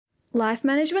Life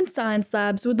Management Science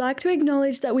Labs would like to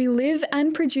acknowledge that we live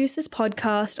and produce this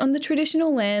podcast on the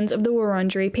traditional lands of the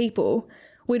Wurundjeri people.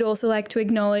 We'd also like to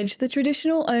acknowledge the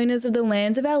traditional owners of the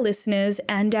lands of our listeners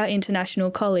and our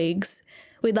international colleagues.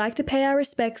 We'd like to pay our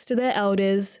respects to their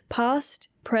elders, past,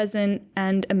 present,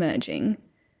 and emerging.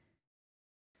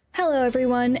 Hello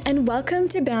everyone, and welcome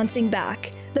to Bouncing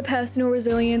Back, the Personal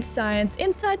Resilience Science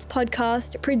Insights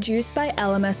podcast produced by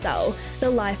LMSL, the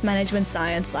Life Management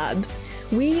Science Labs.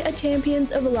 We are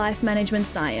champions of life management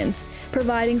science,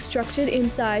 providing structured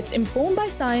insights informed by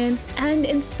science and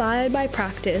inspired by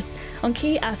practice on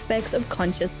key aspects of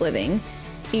conscious living.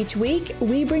 Each week,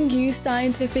 we bring you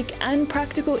scientific and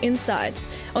practical insights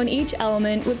on each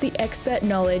element with the expert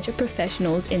knowledge of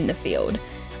professionals in the field.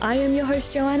 I am your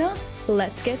host, Joanna.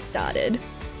 Let's get started.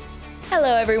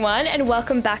 Hello everyone, and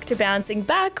welcome back to Bouncing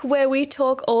Back, where we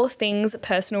talk all things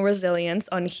personal resilience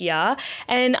on here.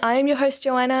 And I am your host,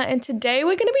 Joanna, and today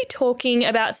we're going to be talking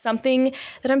about something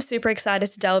that I'm super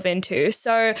excited to delve into.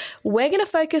 So we're going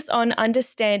to focus on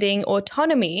understanding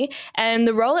autonomy and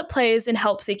the role it plays in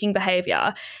help-seeking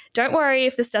behaviour. Don't worry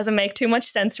if this doesn't make too much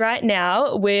sense right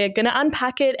now. We're going to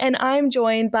unpack it, and I'm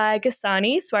joined by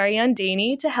Ghassani,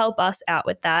 Swaryandini, to help us out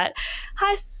with that.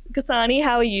 Hi, Ghassani,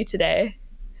 how are you today?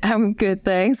 I'm good,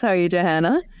 thanks. How are you,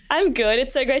 Johanna? I'm good.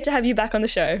 It's so great to have you back on the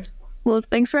show. Well,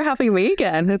 thanks for having me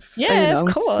again. Of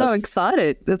course. I'm so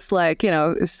excited. It's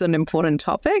it's an important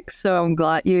topic. So I'm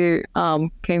glad you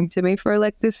came to me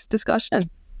for this discussion.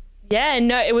 Yeah,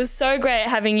 no, it was so great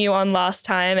having you on last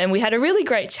time, and we had a really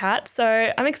great chat.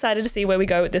 So I'm excited to see where we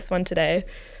go with this one today.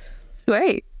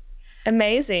 Sweet.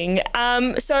 Amazing.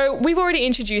 So we've already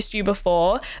introduced you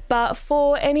before, but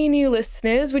for any new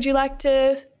listeners, would you like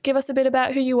to give us a bit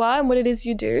about who you are and what it is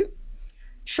you do?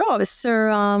 Sure. So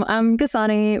I'm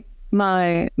Ghassani.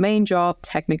 My main job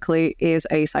technically is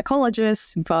a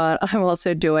psychologist, but I'm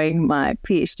also doing my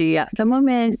PhD at the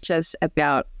moment, just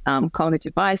about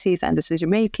cognitive biases and decision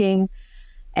making.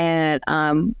 And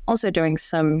I'm also doing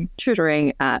some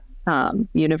tutoring at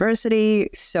university,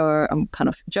 so I'm kind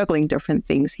of juggling different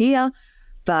things here,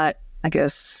 but I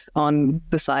guess on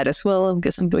the side as well, I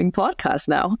guess I'm doing podcasts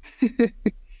now.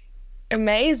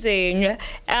 Amazing.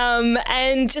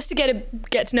 And just to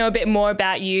get to know a bit more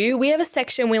about you, we have a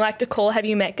section we like to call Have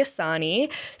You Met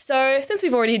Ghassani? So since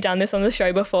we've already done this on the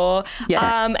show before,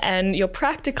 and you're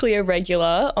practically a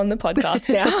regular on the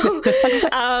podcast now,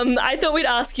 I thought we'd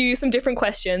ask you some different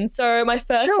questions. So my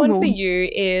first one for you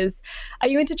is, are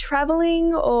you into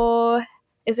traveling, or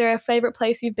is there a favorite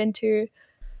place you've been to?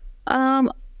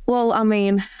 Well, I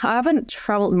mean, I haven't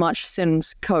traveled much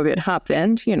since COVID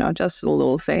happened, just a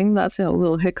little thing. That's a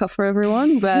little hiccup for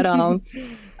everyone. But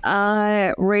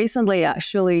I recently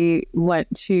actually went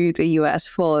to the US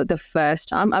for the first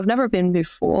time. I've never been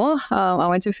before. I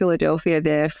went to Philadelphia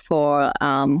there for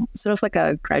sort of like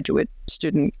a graduate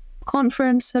student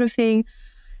conference sort of thing.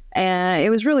 And it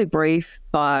was really brief,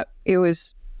 but it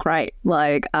was great.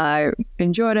 I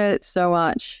enjoyed it so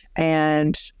much,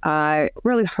 and I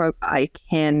really hope I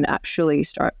can actually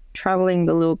start traveling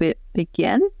a little bit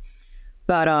again.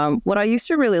 But what I used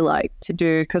to really like to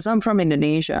do, because I'm from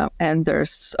Indonesia, and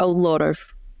there's a lot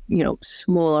of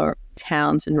smaller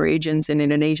towns and regions in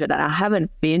Indonesia that I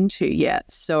haven't been to yet.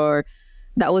 So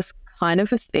that was kind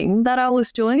of a thing that I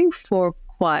was doing for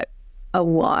quite a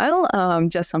while,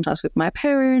 just sometimes with my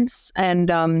parents,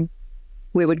 and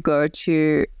we would go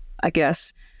to, I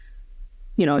guess,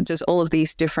 just all of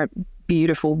these different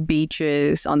beautiful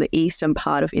beaches on the eastern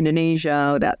part of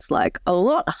Indonesia. That's a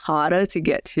lot harder to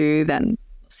get to than,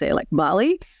 say,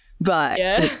 Bali. But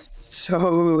it's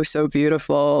so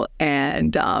beautiful,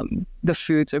 and the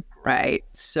foods are great.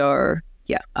 So,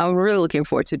 yeah, I'm really looking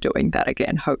forward to doing that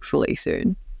again, hopefully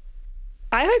soon.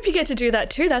 I hope you get to do that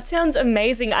too. That sounds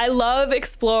amazing. I love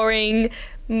exploring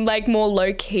more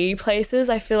low-key places.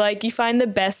 I feel like you find the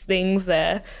best things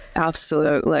there.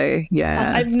 Absolutely,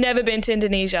 yeah. I've never been to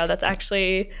Indonesia. That's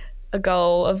actually a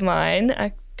goal of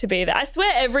mine, to be there. I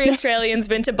swear every Australian's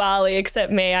been to Bali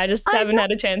except me. I just haven't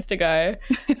had a chance to go.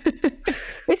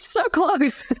 It's so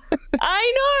close.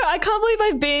 I know. I can't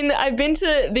believe I've been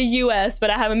to the US, but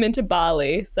I haven't been to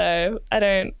Bali. So I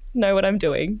don't know what I'm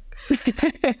doing.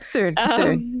 Soon.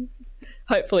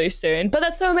 Hopefully soon. But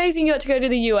that's so amazing you got to go to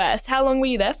the US. How long were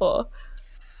you there for?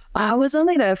 I was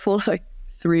only there for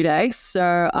 3 days,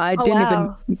 so I didn't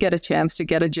even get a chance to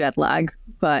get a jet lag.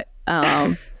 But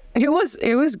it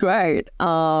was great.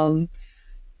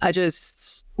 I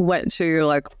just went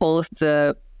to all of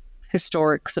the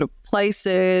historic sort of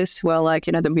places where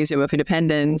the Museum of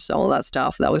Independence, all that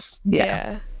stuff. That was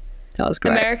That was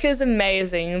great. America's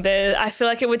amazing. I feel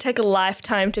like it would take a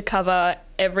lifetime to cover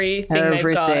everything they've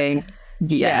got. Everything.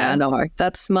 Yeah, no,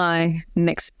 that's my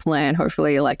next plan.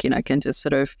 Hopefully, like, I can just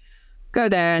sort of go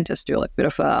there and just do like a bit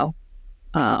of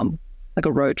like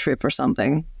a road trip or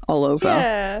something all over.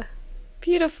 Yeah,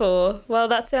 beautiful. Well,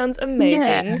 that sounds amazing.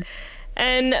 Yeah.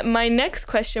 And my next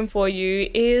question for you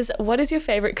is, what is your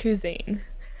favorite cuisine?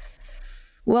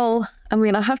 Well, I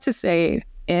mean, I have to say,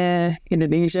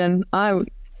 Indonesian. I'm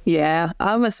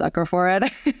a sucker for it.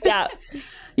 Yeah.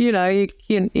 You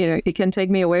can take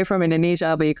me away from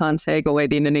Indonesia, but you can't take away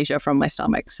the Indonesia from my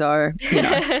stomach. So,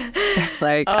 it's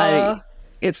like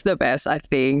it's the best, I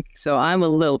think. So I'm a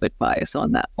little bit biased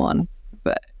on that one.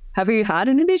 But have you had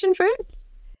Indonesian food?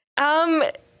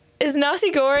 Is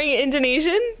nasi goreng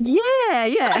Indonesian?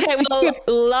 Yeah. Okay, well,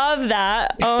 love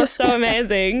that. Oh, so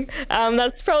amazing.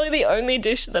 That's probably the only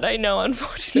dish that I know,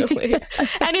 unfortunately.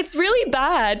 And it's really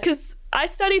bad because I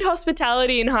studied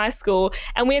hospitality in high school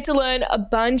and we had to learn a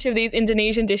bunch of these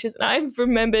Indonesian dishes and I've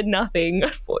remembered nothing,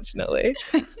 unfortunately.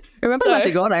 Remember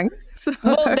nasi goreng? So.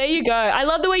 Well, there you go. I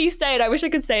love the way you say it. I wish I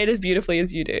could say it as beautifully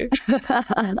as you do.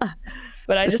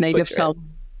 But I just native butcher tongue.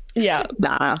 it. Yeah.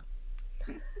 Nah.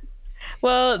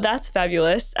 Well, that's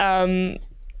fabulous. And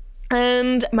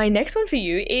my next one for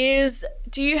you is,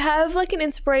 do you have like an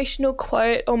inspirational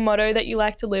quote or motto that you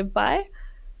like to live by?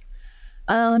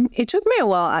 It took me a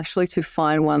while actually to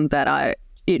find one that I,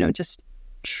 just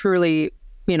truly,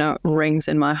 rings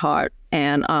in my heart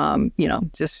and,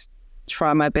 just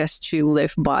try my best to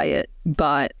live by it.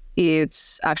 But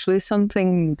it's actually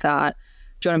something that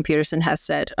Jordan Peterson has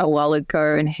said a while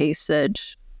ago, and he said,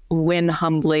 win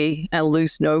humbly and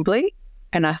lose nobly.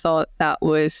 And I thought that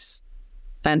was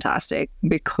fantastic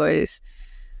because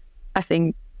I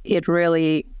think it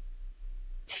really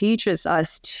teaches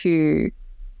us to,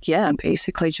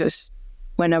 basically just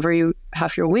whenever you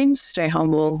have your wins, stay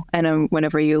humble. And then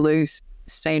whenever you lose,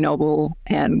 stay noble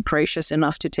and gracious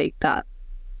enough to take that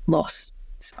loss.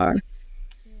 So,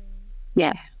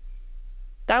 yeah.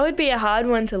 That would be a hard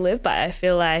one to live by, I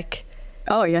feel like.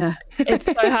 Oh, yeah. It's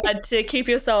so hard to keep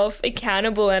yourself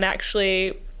accountable and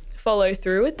actually follow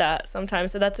through with that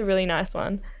sometimes. So that's a really nice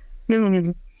one.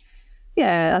 Mm-hmm.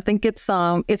 Yeah, I think it's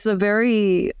a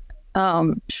very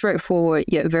straightforward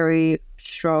yet very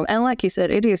strong. And like you said,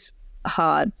 it is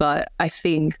hard, but I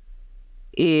think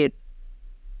it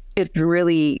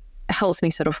really helps me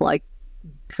sort of like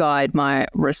guide my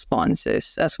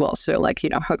responses as well. So like,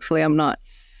 hopefully I'm not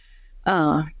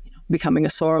becoming a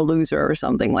sore loser or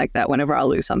something like that whenever I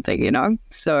lose something,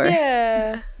 So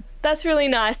yeah, that's really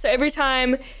nice. So every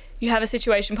time you have a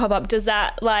situation pop up, does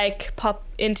that like pop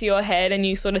into your head and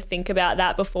you sort of think about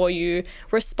that before you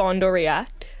respond or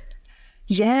react?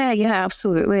 Yeah,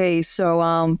 absolutely. So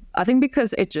I think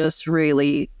because it just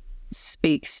really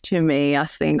speaks to me, I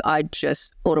think I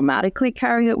just automatically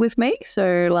carry it with me.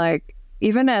 So like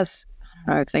even as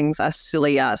things as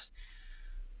silly as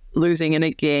losing in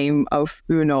a game of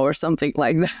Uno or something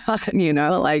like that,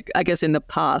 like I guess in the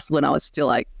past when I was still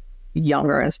like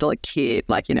younger and still a kid,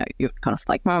 like, you kind of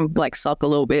like like suck a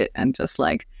little bit and just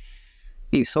like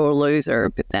be sore loser.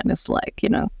 But then it's like,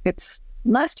 it's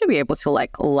nice to be able to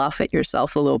like laugh at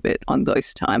yourself a little bit on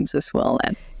those times as well.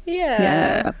 And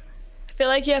yeah. I feel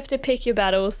like you have to pick your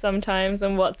battles sometimes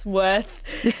and what's worth,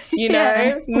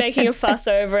 making a fuss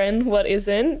over and what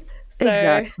isn't. So,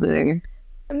 exactly.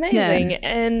 Amazing. Yeah.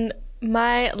 And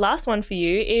my last one for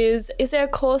you is there a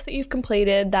course that you've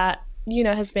completed that,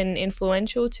 has been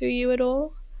influential to you at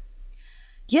all?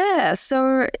 Yeah,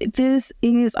 so this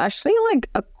is actually like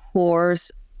a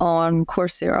course on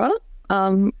Coursera.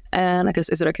 And I guess,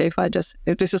 is it okay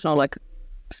if this is not like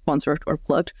sponsored or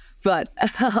plugged, but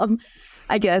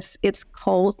I guess it's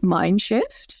called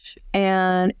Mindshift,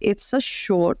 and it's a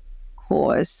short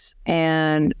course,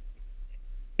 and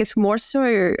it's more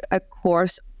so a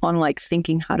course on like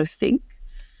thinking how to think.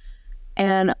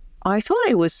 And I thought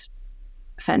it was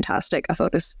fantastic. I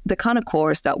thought it's the kind of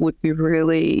course that would be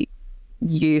really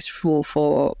useful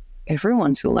for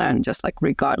everyone to learn, just like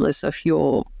regardless of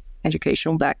your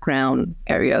educational background,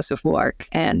 areas of work,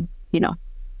 and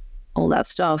all that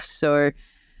stuff. So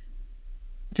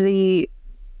the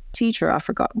teacher, I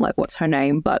forgot like what's her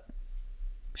name, but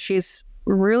she's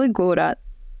really good at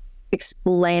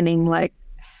explaining like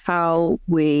how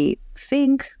we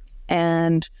think.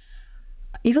 And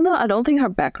even though I don't think her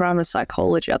background is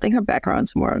psychology, I think her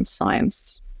background's more in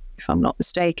science, if I'm not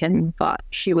mistaken, but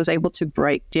she was able to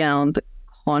break down the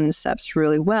concepts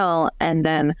really well, and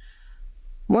then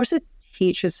more so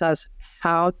teaches us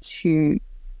how to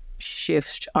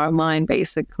shift our mind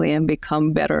basically and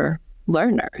become better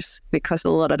learners, because a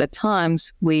lot of the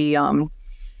times we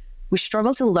we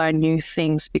struggle to learn new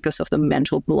things because of the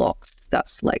mental blocks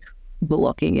that's like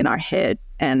blocking in our head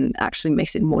and actually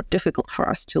makes it more difficult for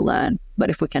us to learn. But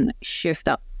if we can shift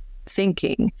that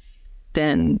thinking,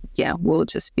 then yeah, we'll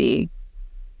just be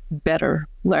better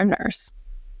learners.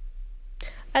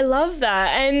 I love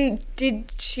that. And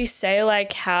did she say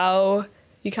like how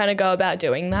you kind of go about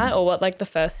doing that, or what like the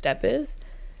first step is?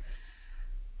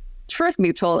 Truth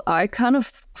be told, I kind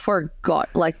of forgot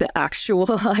like the actual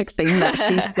like thing that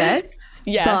she said.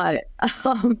 Yeah.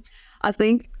 But I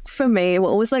think for me,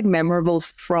 what was like memorable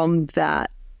from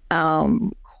that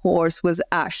course was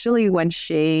actually when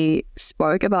she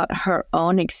spoke about her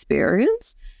own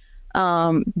experience,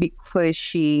 because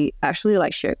she actually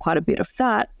like shared quite a bit of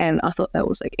that. And I thought that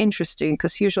was like interesting,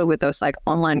 because usually with those like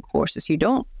online courses, you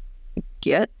don't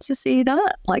get to see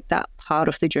that, like that part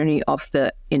of the journey of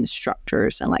the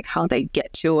instructors and like how they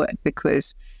get to it,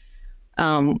 because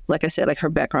like I said, like her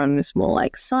background is more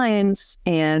like science,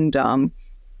 and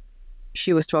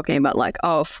she was talking about like,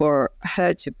 oh, for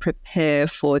her to prepare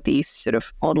for these sort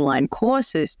of online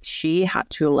courses, she had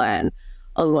to learn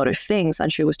a lot of things.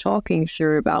 And she was talking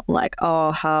through about like,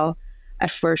 oh, how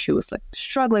at first she was like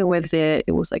struggling with it.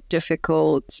 It was like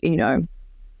difficult, you know,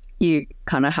 you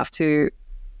kind of have to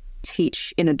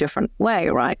teach in a different way,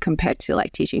 right? Compared to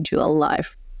like teaching to a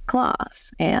live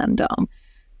class. And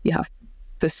you have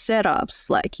the setups,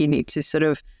 like you need to sort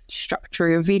of structure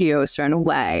your videos a certain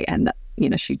way. And, that, you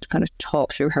know, she kind of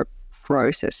talked through her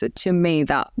process. So to me,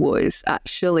 that was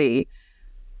actually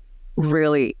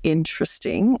really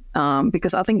interesting,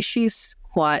 because I think she's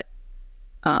quite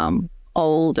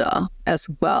older as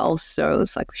well. So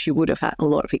it's like she would have had a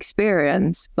lot of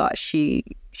experience, but she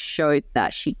showed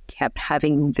that she kept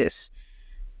having this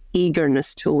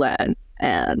eagerness to learn.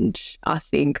 And I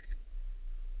think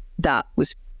that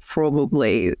was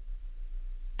probably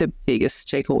the biggest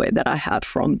takeaway that I had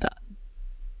from that.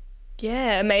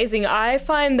 Yeah, amazing. I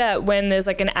find that when there's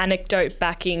like an anecdote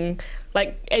backing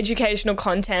like educational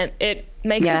content, it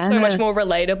makes it so much more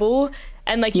relatable,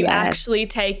 and like you actually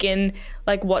take in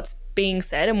like what's being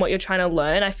said and what you're trying to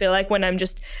learn. I feel like when I'm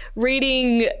just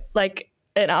reading like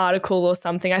an article or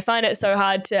something, I find it so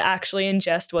hard to actually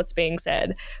ingest what's being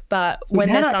said. But when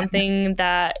there's something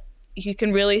that you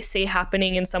can really see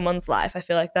happening in someone's life, I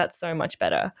feel like that's so much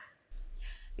better.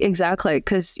 Exactly,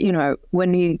 because, you know,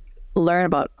 when you learn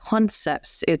about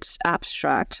concepts, it's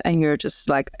abstract and you're just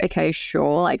like, okay,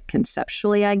 sure, like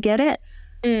conceptually I get it,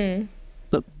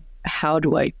 but how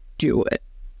do I do it?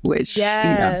 Which, you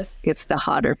know, it's the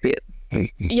harder bit.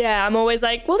 Yeah, I'm always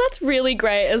like, well, that's really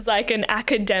great as like an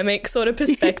academic sort of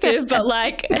perspective, but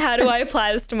like, how do I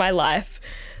apply this to my life?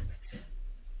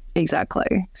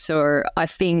 Exactly. So I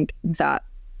think that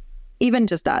even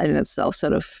just that in itself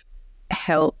sort of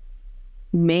helped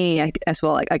me as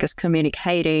well, like I guess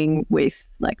communicating with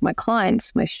like my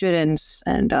clients, my students,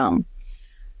 and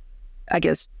I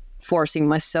guess forcing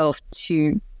myself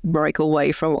to break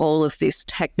away from all of these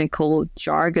technical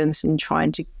jargons and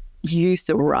trying to use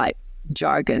the right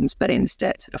jargons, but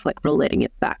instead sort of like relating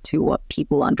it back to what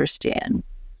people understand.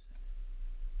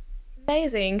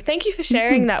 Amazing. Thank you for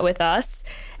sharing that with us.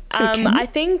 I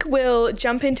think we'll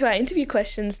jump into our interview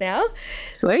questions now.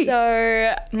 Sweet.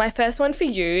 So my first one for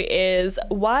you is,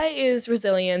 why is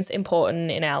resilience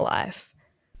important in our life?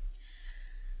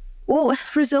 Well,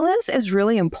 resilience is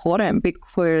really important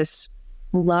because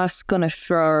life's going to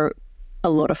throw a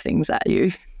lot of things at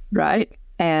you, right?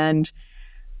 And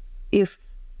if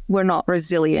we're not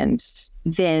resilient,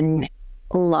 then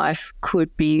life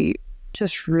could be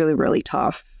just really, really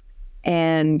tough.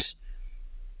 And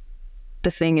the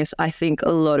thing is, I think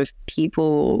a lot of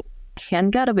people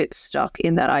can get a bit stuck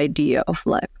in that idea of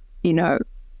like, you know,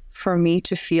 for me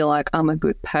to feel like I'm a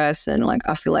good person, like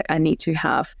I feel like I need to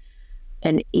have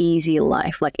an easy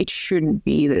life. Like it shouldn't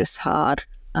be this hard.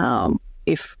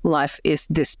 If life is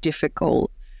this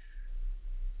difficult,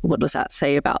 what does that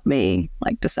say about me?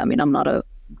 Like, does that mean I'm not a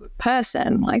good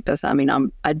person? Like, does that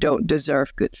mean I don't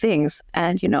deserve good things?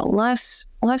 And, you know, life's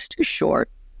too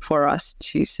short for us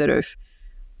to sort of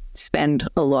spend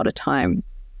a lot of time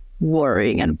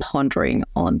worrying and pondering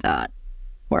on that.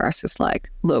 Whereas it's like,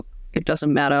 look, it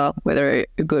doesn't matter whether you're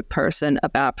a good person, a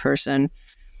bad person,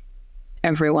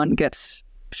 everyone gets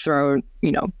thrown,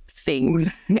 you know, things,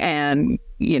 and,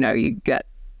 you know, you get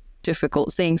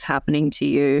difficult things happening to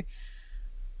you.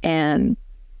 And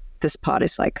this part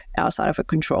is like outside of our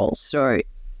control. So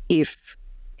if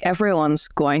everyone's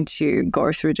going to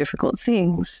go through difficult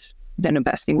things, then the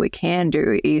best thing we can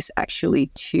do is actually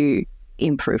to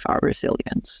improve our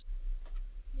resilience.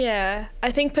 Yeah,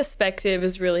 I think perspective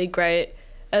is really great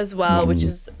as well, which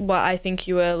is what I think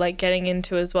you were like getting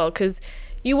into as well, because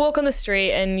you walk on the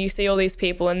street and you see all these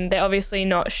people and they're obviously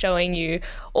not showing you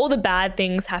all the bad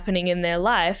things happening in their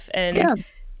life, and Yeah.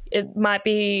 it might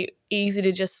be easy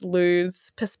to just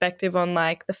lose perspective on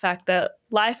like the fact that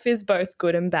life is both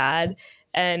good and bad,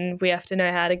 and we have to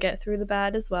know how to get through the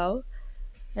bad as well.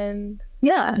 And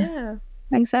Yeah, yeah.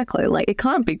 exactly. Like it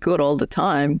can't be good all the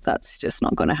time. That's just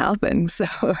not going to happen. So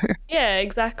Yeah,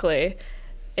 exactly.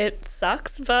 It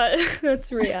sucks, but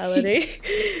that's reality.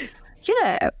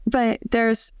 yeah, but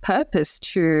there's purpose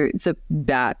to the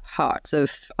bad parts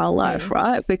of our life,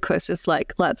 right? Because it's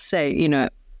like, let's say,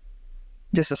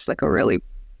 this is like a really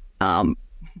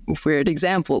weird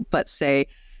example, but say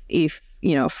if,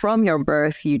 from your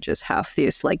birth, you just have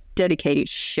this like dedicated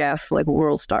chef, like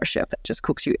world star chef that just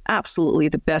cooks you absolutely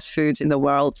the best foods in the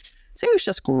world. So you've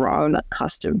just grown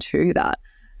accustomed to that.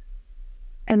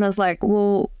 And I was like,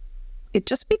 well, it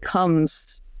just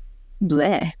becomes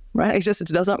bleh, right? It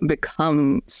doesn't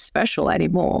become special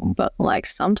anymore. But like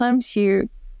sometimes you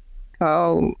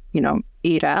go,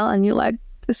 eat out and you're like,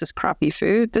 this is crappy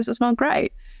food. This is not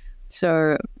great.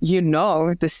 So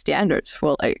the standards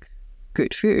for like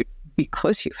good food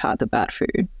because you've had the bad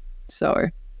food. So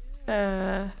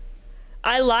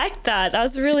I like that. That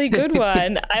was a really good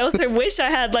one. I also wish I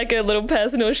had like a little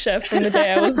personal chef from the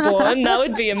day I was born. That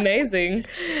would be amazing.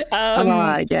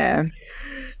 Yeah.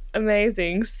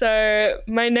 Amazing. So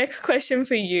my next question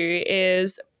for you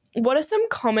is, what are some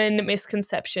common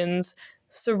misconceptions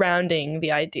surrounding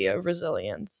the idea of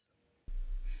resilience?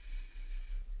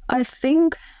 I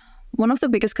think one of the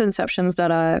biggest misconceptions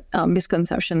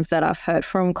that I've heard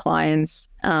from clients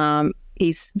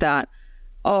is that,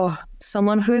 oh,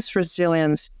 someone who's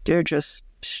resilient, they're just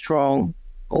strong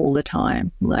all the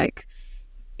time. Like,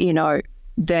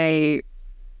 they,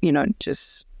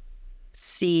 just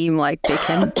seem like they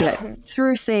can get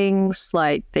through things,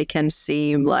 like they can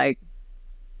seem like,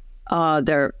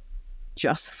 they're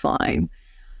just fine.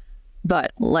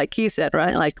 But like you said,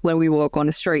 right, like when we walk on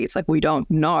the streets, like we don't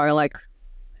know, like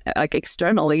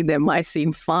externally they might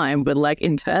seem fine, but like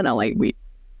internally we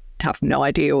have no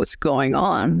idea what's going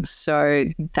on. So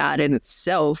that in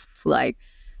itself, like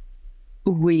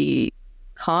we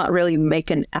can't really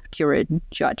make an accurate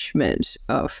judgment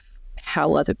of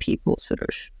how other people sort of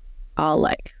are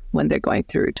like when they're going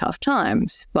through tough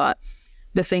times. But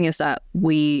the thing is that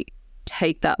we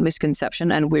take that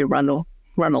misconception and we run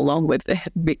along with it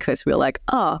because we're like,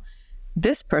 oh,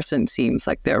 this person seems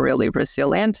like they're really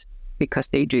resilient because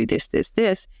they do this.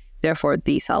 Therefore,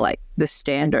 these are like the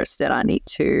standards that I need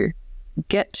to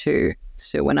get to.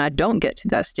 So when I don't get to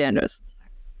that standards,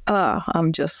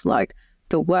 I'm just like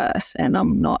the worst and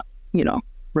I'm not,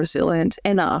 resilient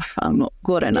enough. I'm not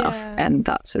good enough. Yeah. And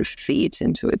that sort of feeds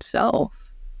into itself.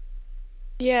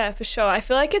 Yeah, for sure. I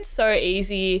feel like it's so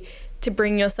easy to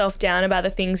bring yourself down about the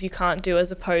things you can't do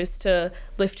as opposed to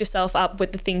lift yourself up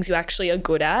with the things you actually are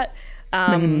good at.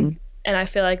 And I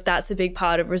feel like that's a big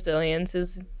part of resilience,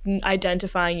 is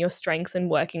identifying your strengths and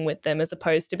working with them, as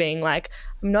opposed to being like,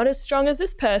 I'm not as strong as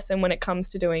this person when it comes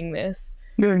to doing this.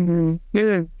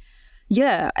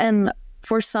 Yeah. And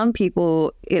for some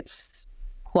people, it's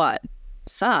quite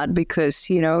sad because,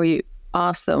 you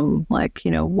ask them like,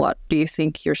 what do you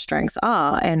think your strengths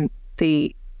are? And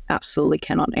they absolutely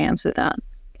cannot answer that.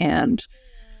 And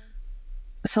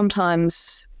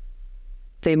sometimes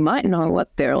they might know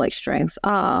what their like strengths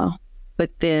are,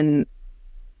 but then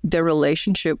their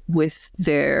relationship with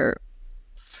their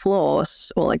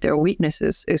flaws or like their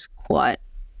weaknesses is quite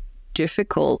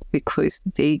difficult because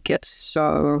they get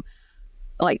so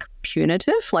like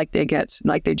punitive, like they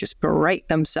just berate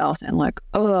themselves and like,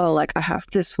 oh, like I have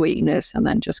this weakness, and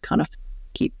then just kind of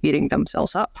keep beating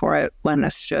themselves up for it, when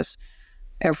it's just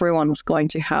everyone's going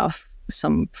to have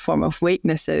some form of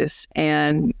weaknesses.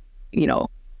 And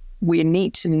we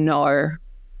need to know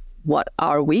what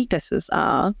our weaknesses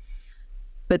are,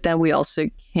 but then we also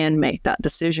can make that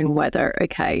decision whether,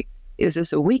 okay, is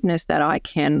this a weakness that I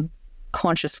can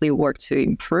consciously work to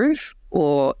improve,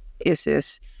 or is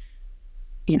this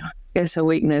it's a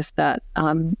weakness that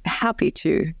I'm happy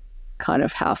to kind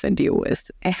of have and deal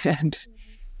with. And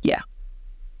yeah.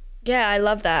 Yeah, I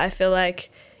love that. I feel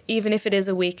like even if it is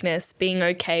a weakness, being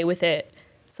okay with it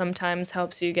sometimes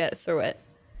helps you get through it.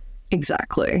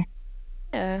 Exactly.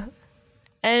 Yeah.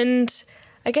 And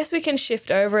I guess we can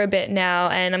shift over a bit now,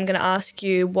 and I'm going to ask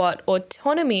you what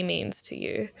autonomy means to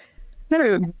you.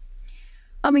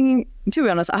 I mean, to be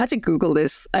honest, I had to Google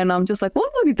this and I'm just like,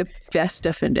 what would be the best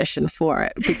definition for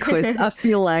it? Because I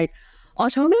feel like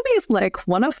autonomy is like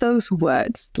one of those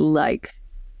words like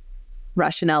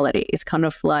rationality. It's kind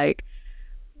of like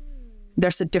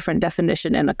there's a different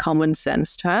definition in a common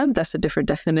sense term. There's a different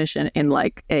definition in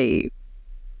like a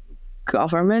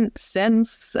government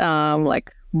sense,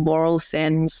 like moral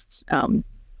sense,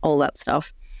 all that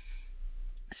stuff.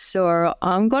 So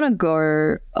I'm gonna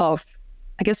go off,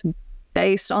 I guess,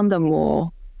 based on the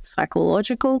more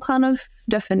psychological kind of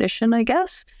definition, I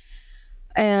guess.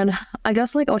 And I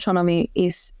guess like autonomy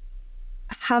is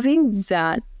having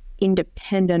that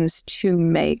independence to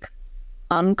make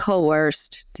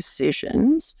uncoerced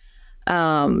decisions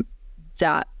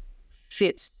that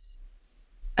fits,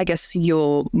 I guess,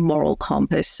 your moral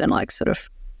compass and like sort of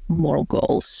moral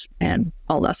goals and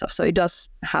all that stuff. So it does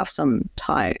have some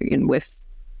tie in with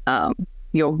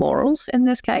your morals in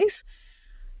this case.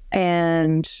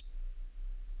 And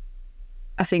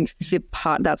I think the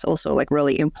part that's also like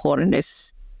really important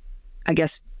is, I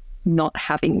guess, not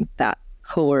having that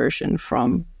coercion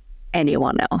from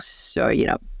anyone else. So, you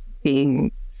know,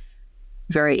 being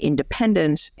very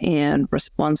independent and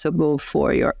responsible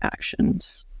for your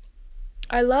actions.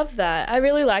 I love that. I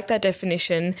really like that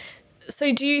definition.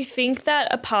 So do you think that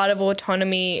a part of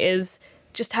autonomy is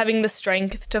just having the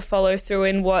strength to follow through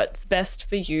in what's best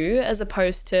for you as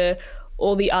opposed to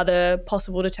all the other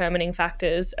possible determining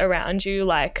factors around you,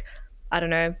 like, I don't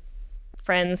know,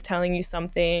 friends telling you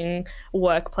something,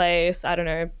 workplace, I don't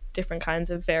know, different kinds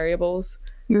of variables?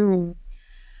 In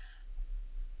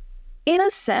a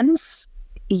sense,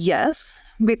 yes,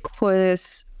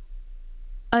 because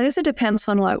I guess it depends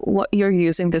on like what you're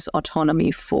using this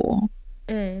autonomy for.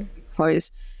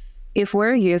 Because if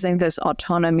we're using this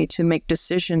autonomy to make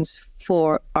decisions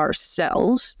for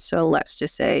ourselves, so let's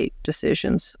just say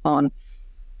decisions on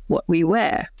what we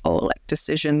wear or like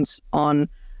decisions on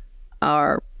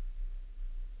our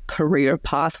career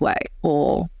pathway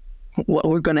or what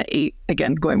we're going to eat,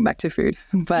 again, going back to food.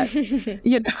 But,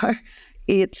 you know,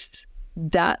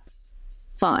 that's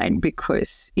fine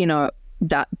because, you know,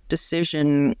 that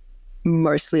decision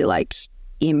mostly like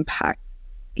impact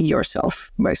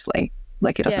yourself mostly.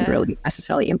 Like it doesn't really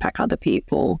necessarily impact other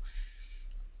people.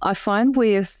 I find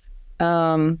with,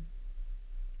 I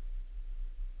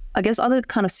guess, other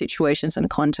kind of situations and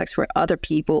contexts where other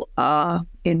people are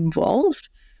involved,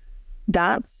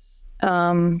 that's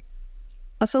a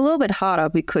little bit harder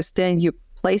because then you're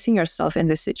placing yourself in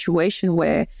this situation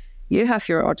where you have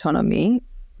your autonomy,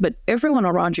 but everyone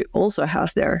around you also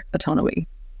has their autonomy.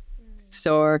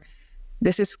 So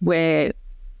this is where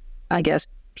I guess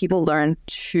people learn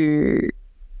to,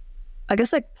 I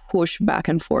guess, like push back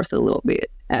and forth a little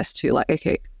bit as to like,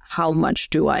 okay, how much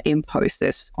do I impose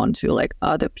this onto like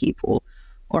other people,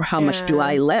 or how much do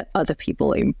I let other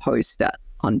people impose that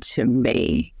onto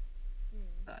me?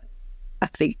 I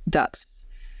think that's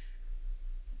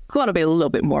got to be a little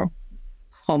bit more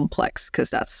complex because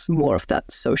that's more of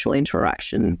that social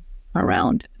interaction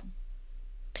around.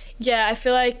 Yeah, I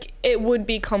feel like it would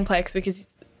be complex because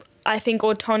I think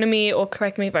autonomy, or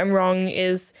correct me if I'm wrong,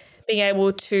 is being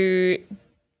able to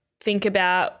think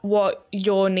about what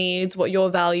your needs, what your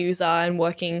values are, and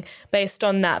working based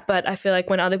on that. But I feel like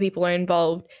when other people are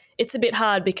involved, it's a bit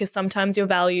hard because sometimes your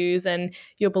values and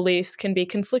your beliefs can be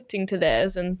conflicting to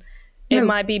theirs, and it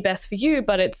might be best for you,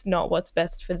 but it's not what's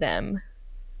best for them.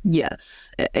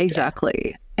 Yes,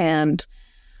 exactly. And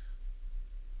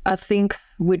I think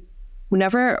we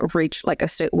never reach like a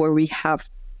state where we have,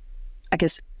 I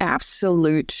guess,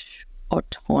 absolute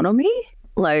autonomy.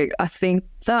 Like, I think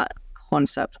that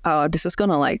concept, this is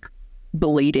gonna like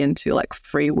bleed into like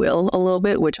free will a little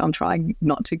bit, which I'm trying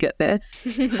not to get there.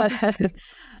 But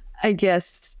I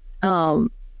guess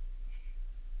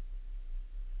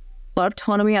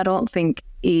autonomy, I don't think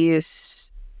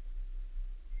is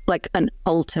like an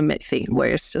ultimate thing where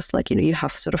it's just like, you know, you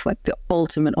have sort of like the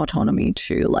ultimate autonomy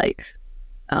to like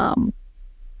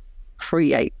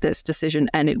create this decision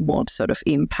and it won't sort of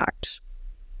impact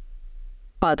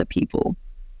other people.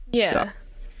 So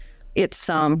it's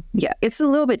it's a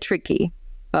little bit tricky,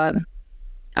 but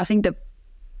I think that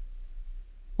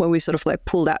when we sort of like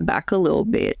pull that back a little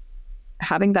bit,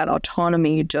 having that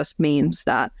autonomy just means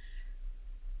that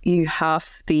you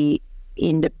have the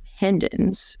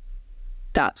independence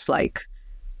that's like,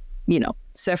 you know,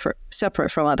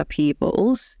 separate from other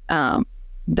people's,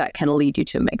 that can lead you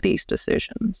to make these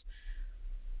decisions.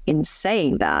 In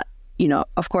saying that, you know,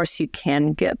 of course you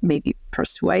can get maybe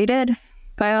persuaded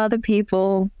by other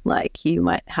people, like you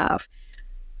might have,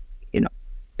 you know,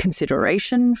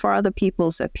 consideration for other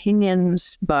people's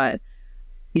opinions, but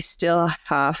you still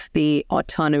have the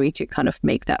autonomy to kind of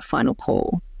make that final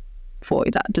call for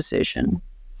that decision.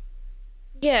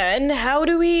 Yeah, and how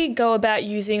do we go about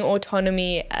using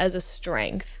autonomy as a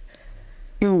strength?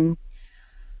 I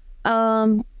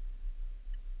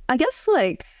guess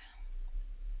like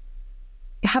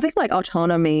having like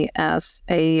autonomy as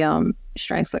a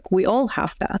strength, like we all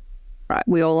have that, right?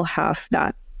 We all have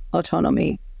that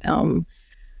autonomy.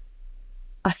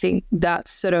 I think that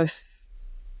sort of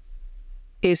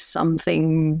is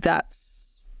something that's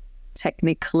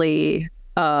technically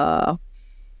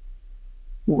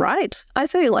right. I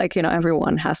say like,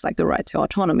 everyone has like the right to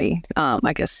autonomy,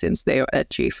 I guess, since they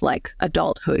achieve like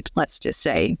adulthood, let's just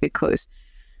say, because,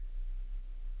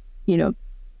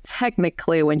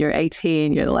 technically when you're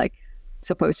 18, you're like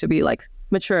supposed to be like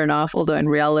mature enough, although in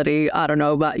reality, I don't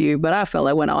know about you, but I felt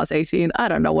like when I was 18, I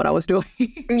don't know what I was doing.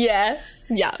 Yeah.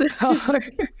 So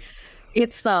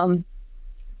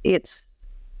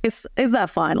it's that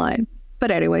fine line. But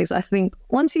anyways, I think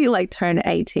once you like turn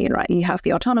 18, right, you have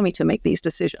the autonomy to make these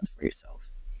decisions for yourself.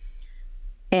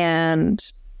 And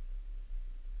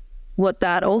what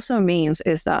that also means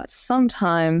is that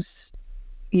sometimes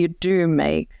you do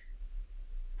make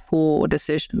poor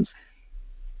decisions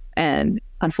and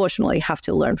unfortunately have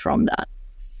to learn from that.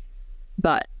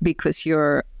 But because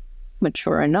you're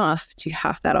mature enough to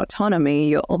have that autonomy,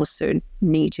 you also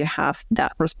need to have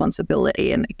that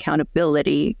responsibility and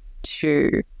accountability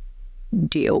to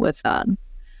deal with that.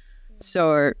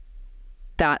 So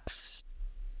that's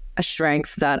a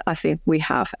strength that I think we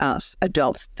have as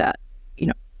adults that,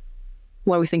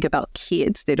 when we think about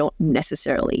kids, they don't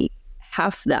necessarily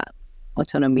have that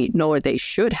autonomy, nor they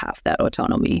should have that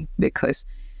autonomy, because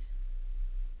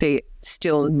they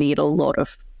still need a lot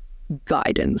of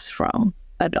guidance from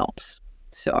adults.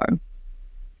 So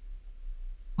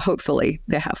hopefully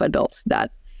they have adults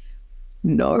that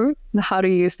know how to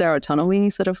use their autonomy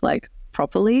sort of like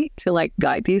properly to like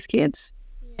guide these kids.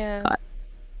 Yeah. But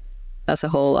that's a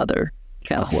whole other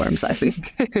can of worms, I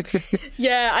think.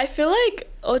 Yeah, I feel like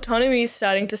autonomy is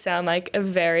starting to sound like a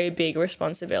very big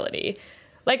responsibility.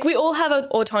 Like we all have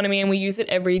autonomy and we use it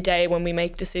every day when we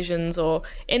make decisions or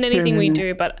in anything we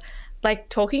do. But like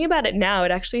talking about it now, it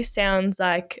actually sounds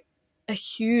like a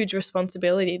huge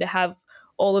responsibility to have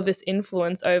all of this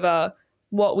influence over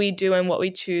what we do and what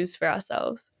we choose for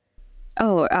ourselves.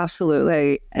 Oh,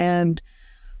 absolutely. And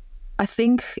I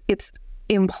think it's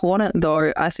important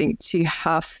though, I think, to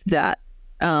have that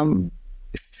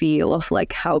feel of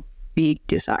like how big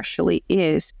this actually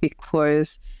is,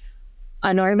 because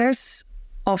I know there's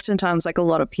oftentimes like a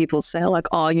lot of people say like,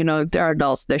 oh, they're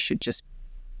adults, they should just,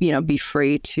 be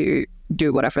free to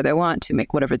do whatever they want, to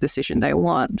make whatever decision they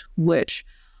want, which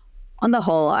on the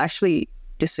whole, I actually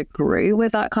disagree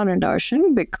with that kind of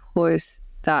notion, because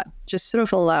that just sort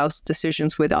of allows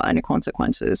decisions without any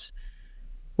consequences.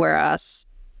 Whereas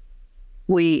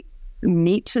we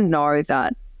need to know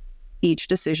that each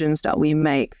decisions that we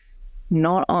make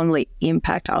not only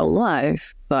impact our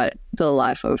life, but the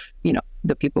life of,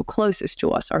 the people closest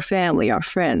to us, our family, our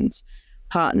friends,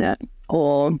 partner,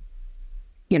 or,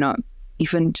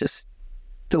 even just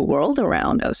the world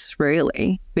around us,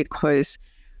 really, because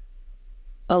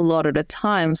a lot of the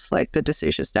times, like the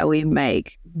decisions that we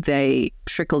make, they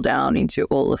trickle down into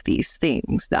all of these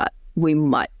things that we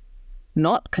might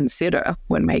not consider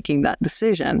when making that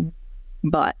decision,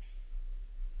 but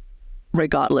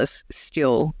regardless,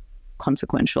 still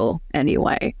consequential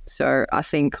anyway. So I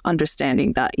think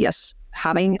understanding that, yes,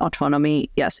 having autonomy,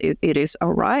 yes, it is a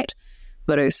right,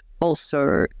 but it's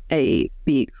also a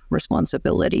big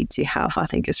responsibility to have, I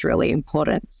think is really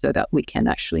important, so that we can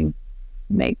actually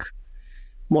make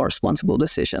more responsible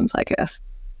decisions, I guess.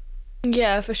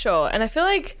 Yeah, for sure. And I feel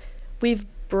like we've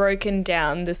broken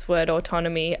down this word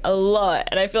autonomy a lot.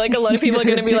 And I feel like a lot of people are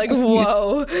going to be like,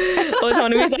 whoa,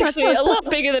 autonomy is actually a lot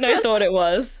bigger than I thought it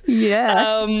was.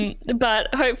 Yeah.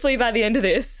 But hopefully by the end of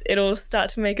this, it'll start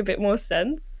to make a bit more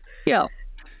sense. Yeah.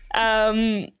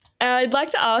 I'd like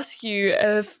to ask you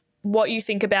of what you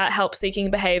think about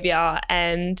help-seeking behaviour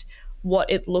and what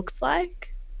it looks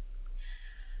like.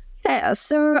 Yeah,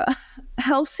 so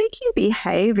help-seeking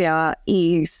behavior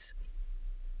is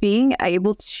being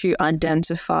able to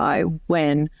identify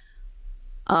when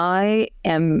I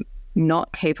am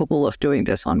not capable of doing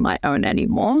this on my own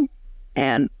anymore,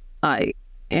 and I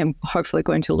am hopefully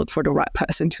going to look for the right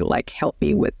person to like help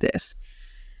me with this.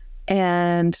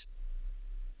 And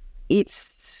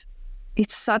it's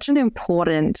such an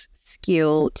important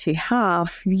skill to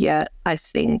have, yet I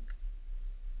think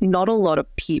not a lot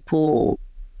of people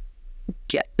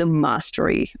get the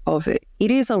mastery of it. It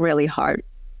is a really hard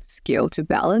skill to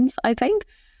balance, I think,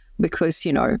 because,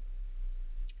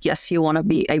 yes, you want to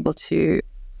be able to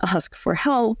ask for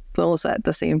help, but also at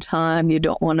the same time, you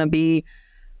don't want to be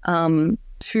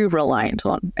too reliant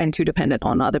on and too dependent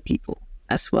on other people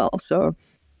as well. So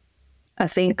I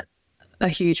think a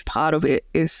huge part of it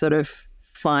is sort of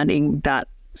finding that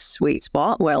sweet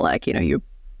spot where, like, you're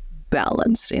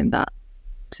balanced in that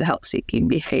help-seeking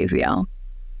behavior.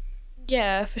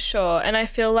 Yeah, for sure. And I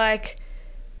feel like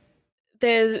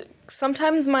there's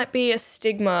sometimes might be a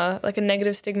stigma, like a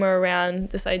negative stigma around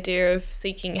this idea of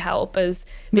seeking help as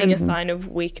being a sign of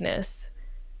weakness.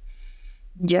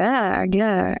 Yeah.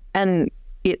 And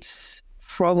it's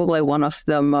probably one of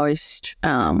the most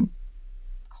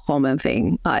common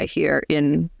thing I hear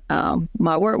in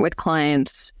my work with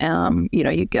clients.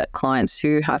 You get clients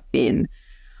who have been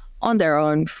on their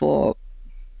own for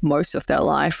most of their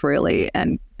life, really,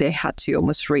 and they had to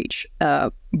almost reach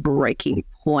a breaking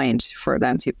point for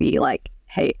them to be like,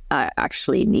 hey, I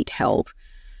actually need help,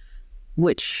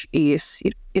 which is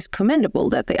commendable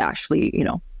that they actually,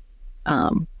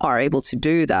 are able to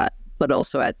do that. But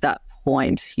also at that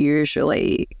point,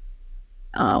 usually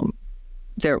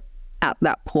they're at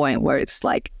that point where it's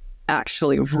like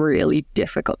actually really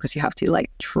difficult because you have to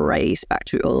like trace back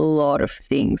to a lot of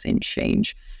things and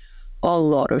change a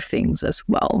lot of things as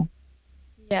well.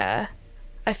 Yeah.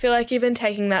 I feel like even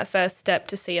taking that first step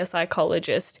to see a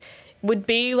psychologist would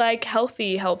be like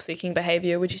healthy help-seeking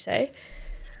behavior, would you say?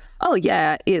 Oh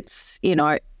yeah, it's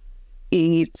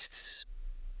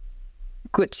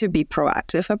good to be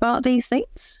proactive about these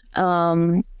things.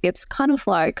 It's kind of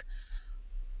like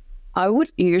I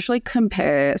would usually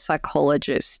compare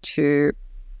psychologists to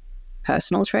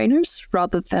personal trainers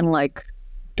rather than like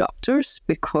doctors,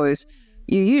 because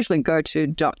you usually go to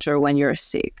doctor when you're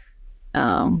sick,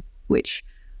 which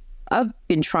I've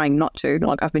been trying not to.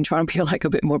 Like I've been trying to be like a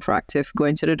bit more proactive,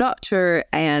 going to the doctor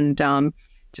and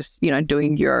just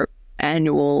doing your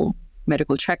annual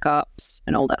medical checkups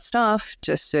and all that stuff,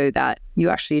 just so that you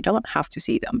actually don't have to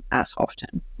see them as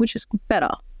often, which is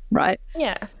better, right?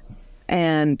 Yeah.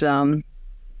 And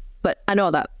but I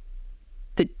know that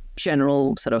the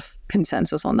general sort of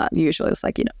consensus on that usually is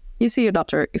like, you see a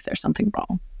doctor if there's something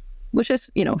wrong, which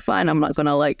is, fine. I'm not going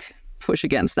to like push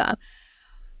against that.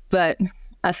 But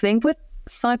I think with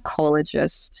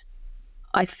psychologists,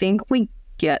 I think we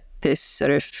get this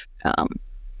sort of,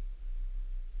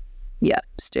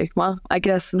 stigma, I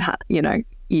guess, that,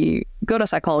 you go to a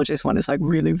psychologist when it's like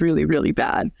really, really, really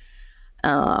bad,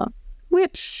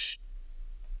 which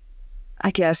I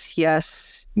guess,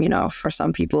 yes, for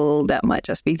some people that might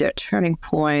just be their turning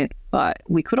point, but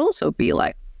we could also be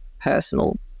like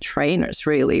personal trainers,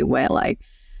 really, where like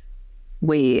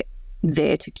we're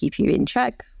there to keep you in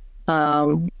check.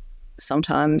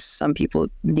 Sometimes some people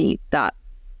need that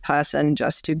person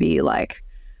just to be like,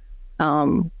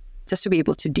 just to be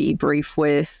able to debrief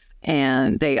with,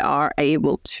 and they are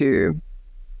able to,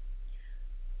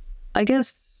 I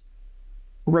guess,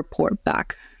 report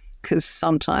back. Because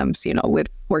sometimes, with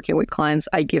working with clients,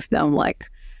 I give them like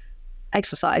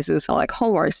exercises or like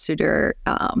homeworks to do,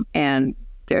 and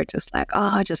they're just like, oh,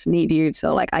 I just need you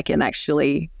so like I can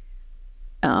actually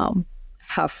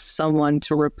have someone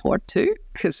to report to,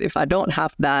 because if I don't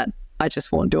have that, I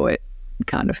just won't do it,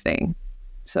 kind of thing.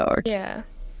 So yeah,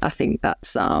 I think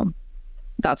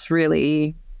that's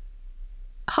really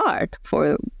hard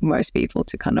for most people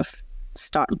to kind of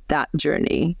start that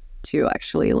journey to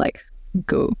actually like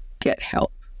go get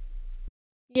help.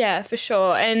 Yeah, for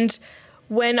sure. And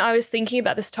when I was thinking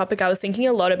about this topic, I was thinking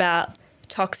a lot about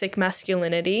toxic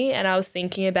masculinity, and I was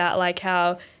thinking about like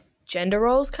how gender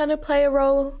roles kind of play a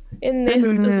role in this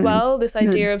as well. This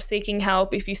idea of seeking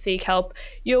help. If you seek help,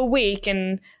 you're weak.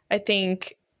 And I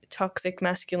think toxic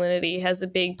masculinity has a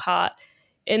big part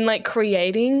in like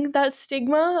creating that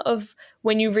stigma of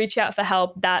when you reach out for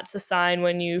help, that's a sign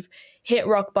when you've hit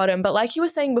rock bottom. But like you were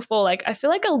saying before, like I feel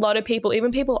like a lot of people,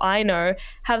 even people I know,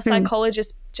 have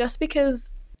psychologists just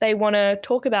because they want to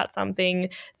talk about something.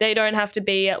 They don't have to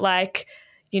be at like,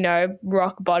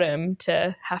 rock bottom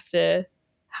to have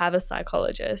a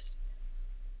psychologist.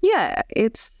 Yeah,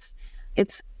 it's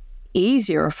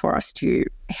easier for us to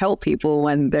help people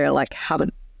when they're like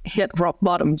haven't hit rock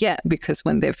bottom yet, because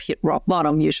when they've hit rock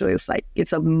bottom, usually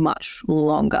it's a much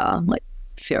longer like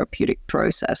therapeutic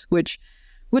process, which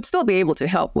would still be able to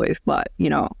help with. But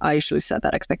I usually set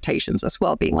that expectations as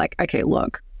well, being like, okay,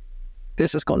 look,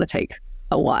 this is going to take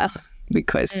a while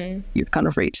because you've kind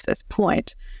of reached this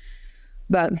point.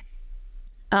 But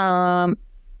I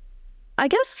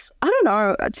guess I don't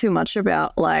know too much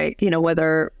about like,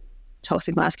 whether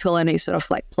toxic masculinity sort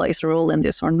of like plays a role in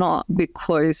this or not,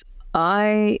 because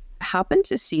I happen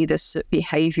to see this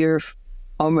behavior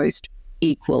almost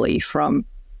equally from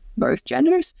both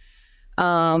genders,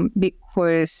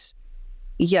 because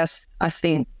yes, I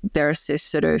think there's this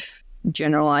sort of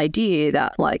general idea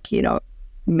that like,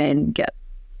 men get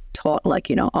taught like,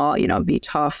 be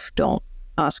tough, don't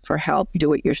ask for help,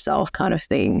 do it yourself kind of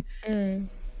thing.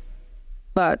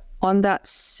 But on that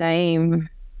same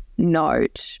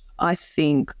note, I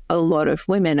think a lot of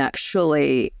women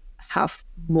actually have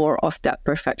more of that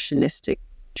perfectionistic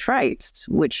traits,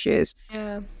 which is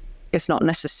it's not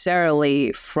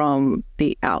necessarily from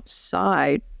the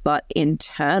outside, but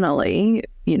internally,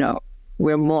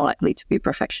 we're more likely to be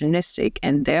perfectionistic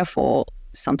and therefore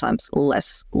sometimes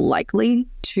less likely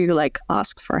to like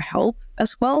ask for help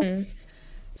as well.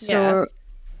 So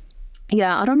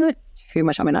I don't know too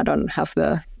much. I mean, I don't have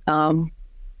the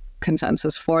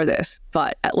consensus for this,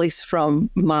 but at least from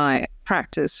my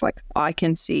practice, like I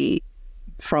can see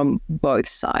from both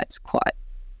sides quite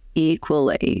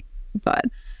equally. But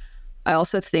I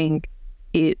also think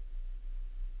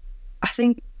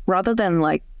rather than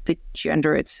like the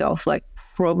gender itself, like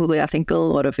probably I think a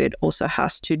lot of it also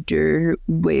has to do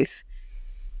with,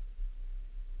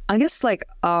 I guess, like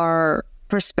our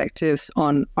perspectives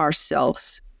on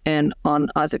ourselves and on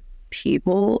other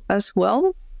people as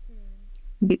well.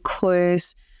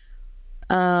 Because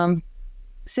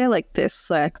say like this,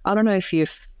 like I don't know if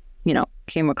you've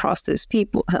came across this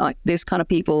people, like this kind of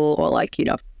people, or like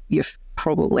you've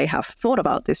probably have thought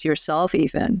about this yourself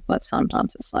even, but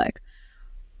sometimes it's like,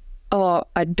 oh,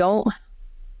 I don't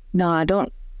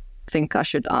think I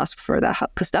should ask for that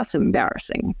help because that's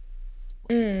embarrassing.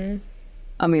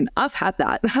 I mean, I've had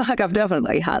that. Like I've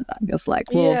definitely had that. It's like,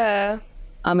 well,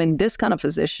 I'm in this kind of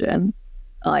position.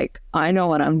 Like, I know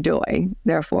what I'm doing.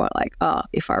 Therefore, like,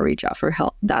 if I reach out for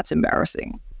help, that's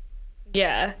embarrassing.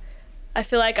 Yeah. I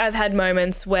feel like I've had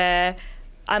moments where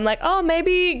I'm like, oh,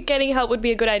 maybe getting help would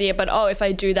be a good idea. But, if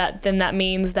I do that, then that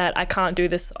means that I can't do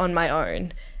this on my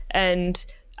own. And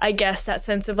I guess that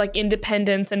sense of like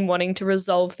independence and wanting to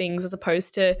resolve things as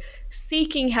opposed to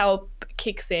seeking help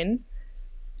kicks in.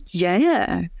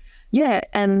 Yeah.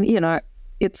 And,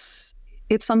 it's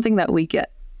something that we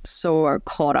get so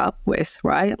caught up with,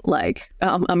 right? Like,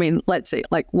 I mean, let's see,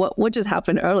 like what just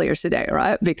happened earlier today,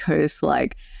 right? Because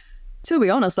like, to be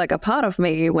honest, like a part of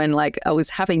me when like I was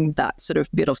having that sort of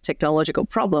bit of technological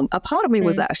problem, a part of me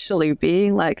was actually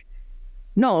being like,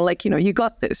 no, like, you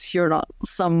got this. You're not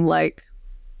some like,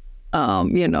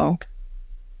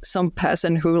 some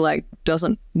person who like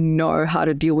doesn't know how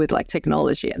to deal with like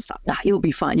technology and stuff. Nah, you'll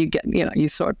be fine. You get, you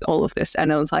sort all of this.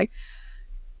 And I was like,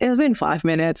 it's been 5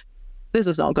 minutes. This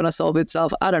is not going to solve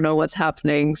itself. I don't know what's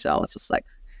happening. So it's just like,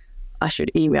 I should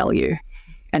email you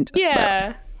and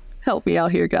just help me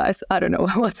out here, guys. I don't know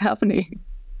what's happening.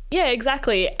 Yeah,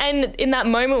 exactly. And in that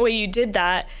moment where you did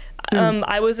that,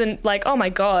 I wasn't like, oh my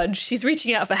God, she's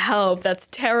reaching out for help. That's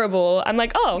terrible. I'm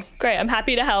like, oh, great. I'm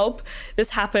happy to help. This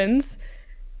happens.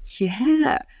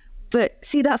 Yeah. But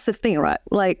see, that's the thing, right?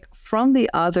 Like from the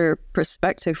other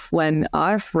perspective, when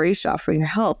I've reached out for your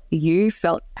help, you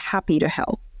felt happy to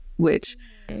help, which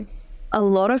a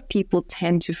lot of people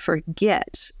tend to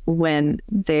forget when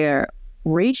they're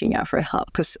reaching out for help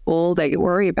because all they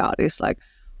worry about is like,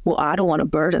 well, I don't want to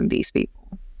burden these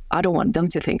people. I don't want them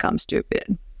to think I'm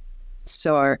stupid.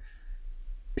 So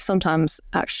sometimes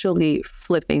actually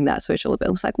flipping that switch a little bit,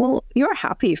 it's like, well, you're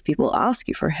happy if people ask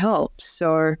you for help.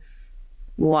 So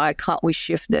why can't we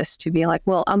shift this to be like,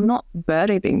 well, I'm not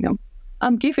burdening them.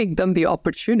 I'm giving them the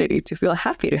opportunity to feel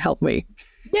happy to help me.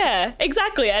 Yeah,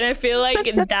 exactly. And I feel like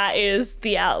that is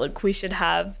the outlook we should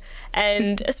have.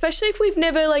 And especially if we've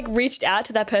never like reached out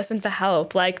to that person for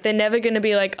help, like they're never going to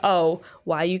be like, oh,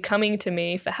 why are you coming to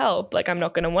me for help? Like, I'm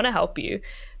not going to want to help you.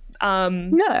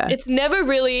 It's never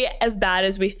really as bad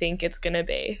as we think it's going to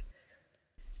be.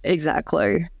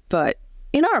 Exactly. But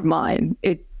in our mind,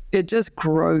 it just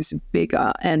grows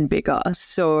bigger and bigger.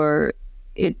 So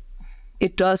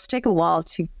it does take a while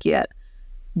to get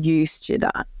used to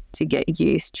that, to get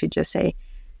used to just say,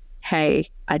 hey,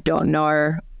 I don't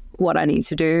know what I need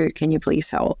to do. Can you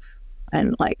please help?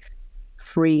 And like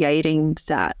creating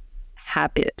that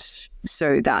habit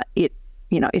so that it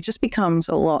just becomes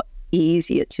a lot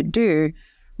easier to do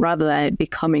rather than it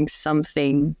becoming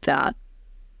something that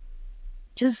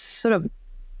just sort of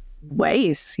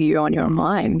weighs you on your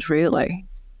mind, really.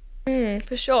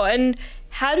 For sure. And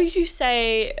how do you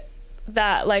say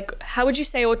that, like, how would you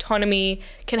say autonomy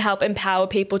can help empower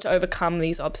people to overcome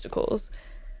these obstacles?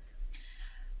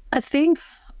 I think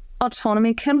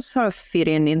autonomy can sort of fit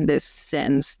in this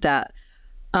sense that,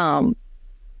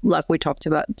 like we talked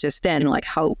about just then, like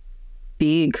how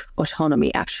big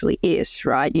autonomy actually is,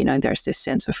 right? There's this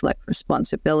sense of like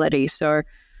responsibility. So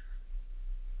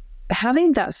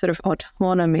having that sort of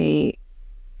autonomy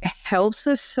helps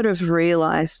us sort of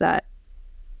realize that,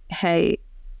 hey,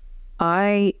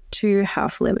 I too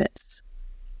have limits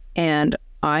and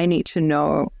I need to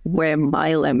know where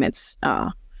my limits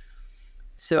are.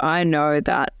 So I know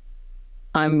that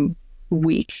I'm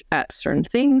weak at certain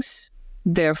things.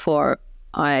 Therefore,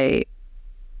 I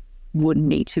would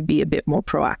need to be a bit more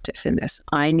proactive in this.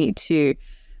 I need to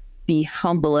be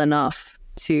humble enough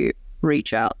to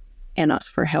reach out and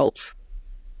ask for help.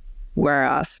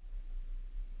 Whereas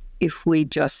if we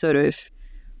just sort of,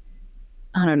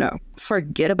 I don't know,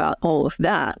 forget about all of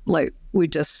that, like we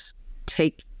just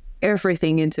take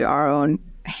everything into our own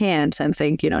hands and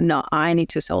think, no, I need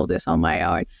to solve this on my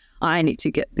own. I need to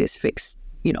get this fixed,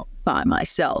 by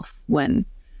myself, when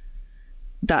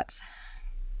that's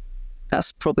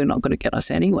probably not going to get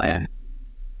us anywhere.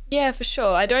 Yeah, for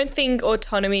sure. I don't think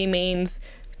autonomy means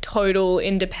total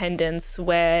independence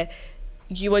where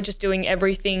you are just doing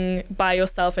everything by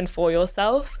yourself and for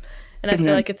yourself. And I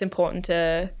feel like it's important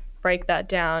to break that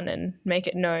down and make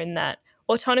it known that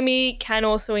autonomy can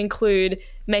also include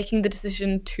making the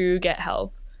decision to get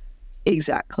help.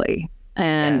 Exactly.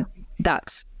 And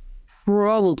that's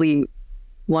probably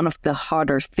one of the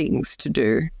harder things to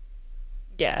do.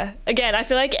 Yeah. Again, I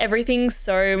feel like everything's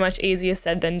so much easier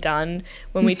said than done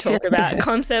when we talk about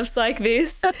concepts like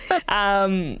this.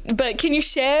 But can you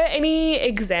share any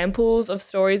examples of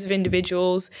stories of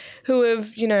individuals who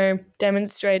have,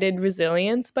 demonstrated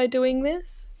resilience by doing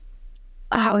this?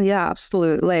 Oh, yeah,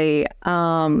 absolutely.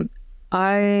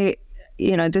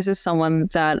 This is someone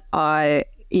that I,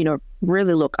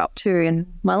 really look up to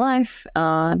in my life.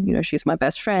 She's my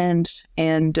best friend.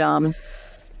 And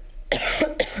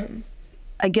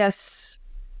I guess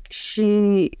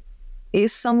she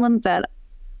is someone that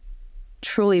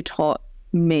truly taught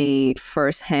me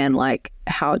firsthand, like,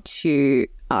 how to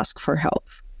ask for help,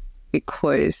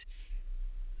 because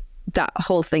that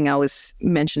whole thing I was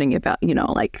mentioning about,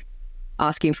 like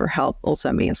asking for help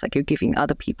also means like you're giving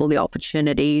other people the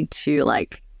opportunity to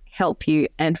like help you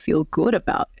and feel good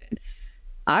about it.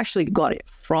 I actually got it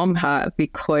from her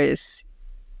because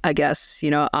I guess,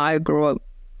 I grew up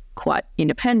quite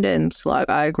independent. Like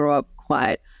I grew up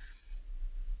quite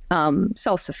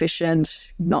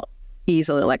self-sufficient, not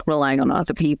easily like relying on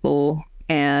other people.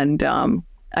 And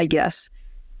I guess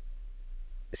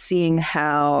seeing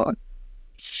how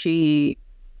she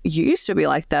used to be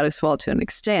like that as well to an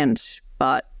extent,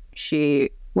 but she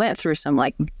went through some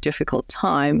like difficult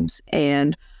times,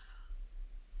 and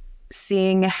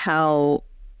seeing how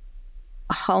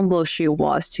humble she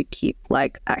was to keep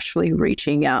like actually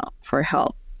reaching out for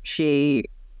help. She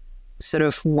sort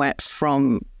of went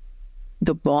from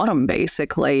the bottom,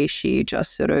 basically. She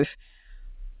just sort of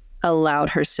allowed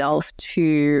herself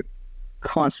to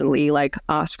constantly like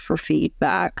ask for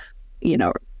feedback,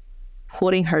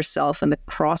 putting herself in the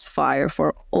crossfire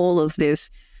for all of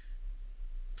this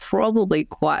probably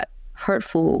quite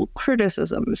hurtful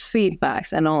criticisms,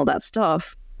 feedbacks, and all that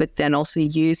stuff, but then also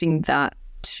using that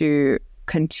to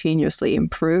continuously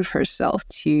improve herself,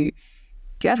 to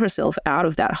get herself out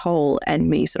of that hole. And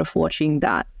me sort of watching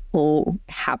that all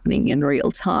happening in real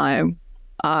time,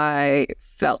 I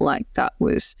felt like that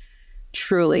was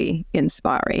truly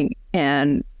inspiring.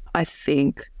 And I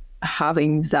think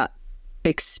having that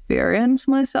experience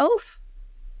myself,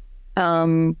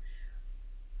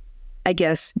 I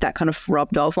guess that kind of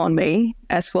rubbed off on me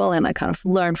as well. And I kind of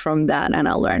learned from that, and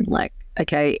I learned like,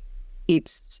 okay,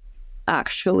 it's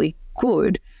actually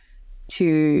good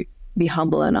to be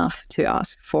humble enough to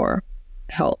ask for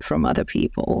help from other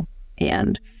people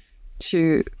and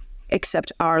to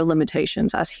accept our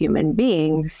limitations as human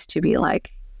beings, to be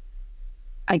like,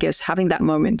 I guess having that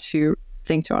moment to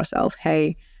think to ourselves,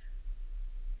 hey,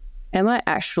 am I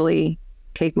actually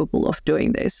capable of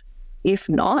doing this? If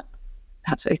not,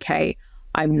 that's okay.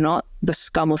 I'm not the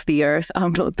scum of the earth.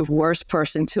 I'm not the worst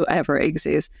person to ever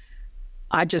exist.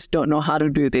 I just don't know how to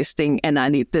do this thing, and I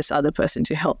need this other person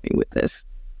to help me with this.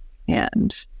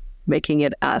 And making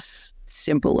it as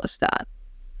simple as that.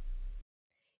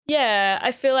 Yeah,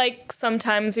 I feel like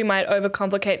sometimes we might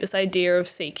overcomplicate this idea of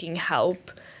seeking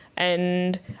help.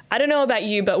 And I don't know about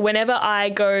you, but whenever I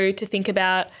go to think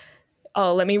about,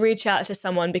 oh, let me reach out to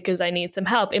someone because I need some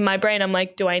help, in my brain I'm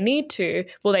like, do I need to?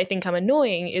 Will they think I'm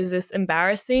annoying? Is this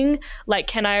embarrassing? Like,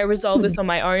 can I resolve this on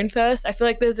my own first? I feel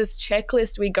like there's this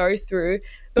checklist we go through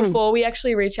before we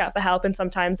actually reach out for help, and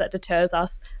sometimes that deters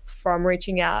us from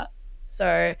reaching out.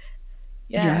 So,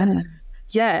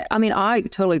 yeah. I mean, I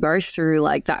totally go through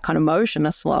like that kind of motion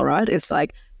as well, right? It's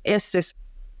like, is this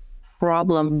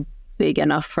problem big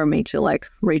enough for me to like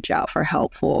reach out for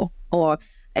help for? Or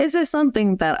is there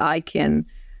something that I can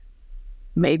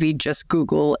maybe just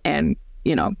Google and,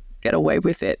 get away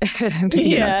with it? And,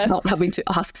 not having to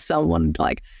ask someone,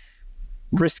 like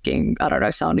risking, I don't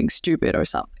know, sounding stupid or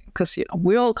something. Because,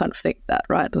 we all kind of think that,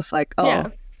 right? It's like,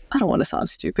 I don't want to sound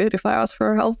stupid if I ask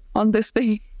for help on this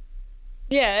thing.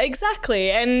 Yeah, exactly.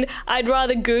 And I'd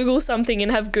rather Google something and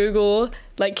have Google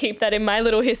like keep that in my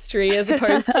little history as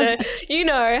opposed to,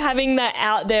 having that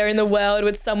out there in the world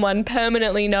with someone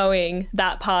permanently knowing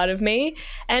that part of me.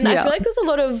 And I Yeah. feel like there's a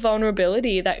lot of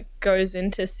vulnerability that goes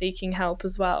into seeking help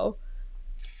as well.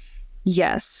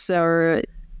 Yes. So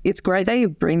it's great that you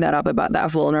bring that up about that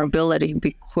vulnerability,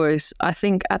 because I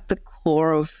think at the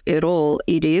core of it all,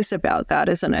 it is about that,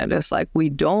 isn't it? It's like we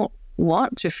don't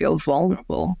want to feel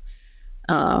vulnerable.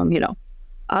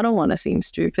 I don't want to seem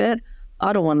stupid.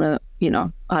 I don't want to,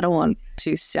 I don't want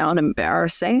to sound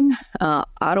embarrassing.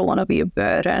 I don't want to be a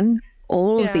burden.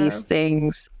 All of Yeah. these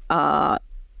things are,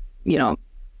 the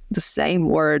same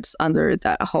words under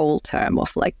that whole term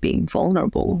of like being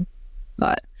vulnerable.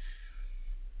 But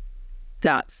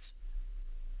that's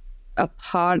a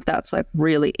part that's like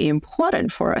really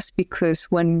important for us, because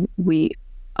when we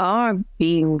are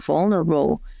being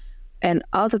vulnerable and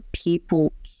other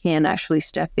people can actually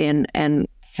step in and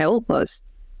help us,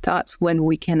 that's when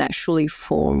we can actually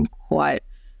form quite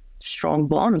strong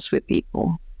bonds with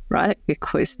people, right?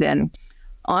 Because then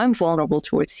I'm vulnerable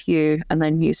towards you and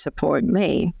then you support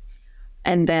me.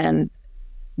 And then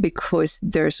because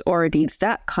there's already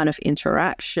that kind of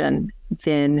interaction,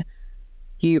 then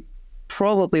you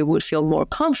probably would feel more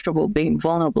comfortable being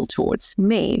vulnerable towards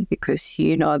me, because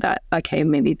you know that, okay,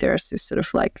 maybe there's this sort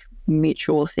of like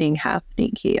mutual thing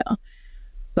happening here.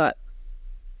 But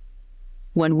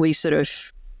when we sort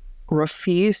of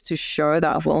refuse to show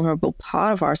that vulnerable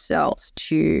part of ourselves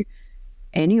to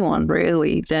anyone,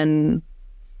 really, then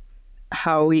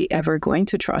how are we ever going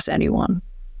to trust anyone?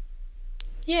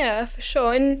 Yeah, for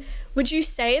sure. And would you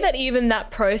say that even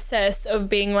that process of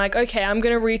being like, okay, I'm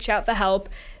going to reach out for help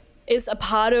is a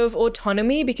part of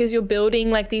autonomy, because you're building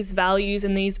like these values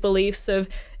and these beliefs of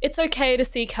it's okay to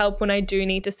seek help when I do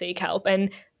need to seek help, and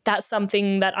that's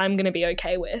something that I'm going to be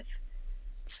okay with?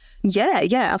 Yeah,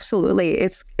 absolutely.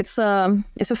 It's a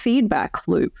feedback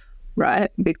loop, right?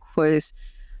 Because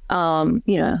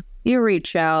you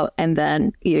reach out and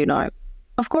then,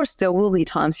 of course there will be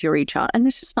times you reach out and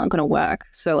it's just not gonna work.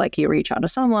 So like you reach out to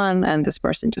someone and this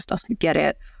person just doesn't get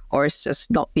it, or it's just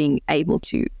not being able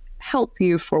to help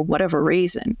you for whatever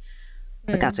reason.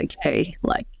 But that's okay.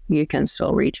 Like you can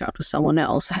still reach out to someone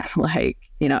else like,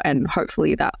 and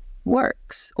hopefully that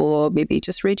works. Or maybe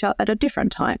just reach out at a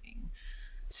different timing.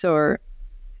 So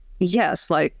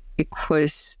yes, like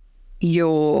because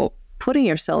you're putting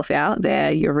yourself out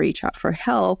there, you reach out for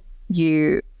help,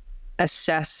 you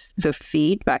assess the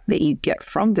feedback that you get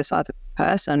from this other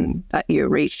person that you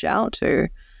reached out to,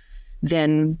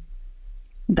 then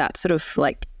that sort of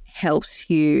like helps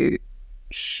you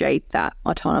shape that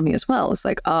autonomy as well. It's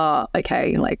like,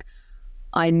 okay, like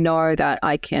I know that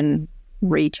I can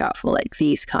reach out for like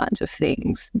these kinds of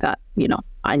things that,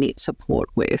 I need support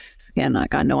with. And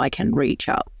like I know I can reach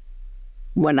out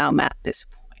when I'm at this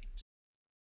point.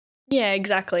 Yeah,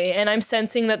 exactly. And I'm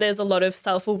sensing that there's a lot of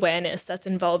self-awareness that's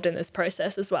involved in this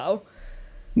process as well.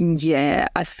 Yeah,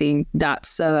 I think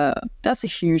that's a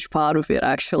huge part of it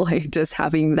actually, just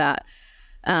having that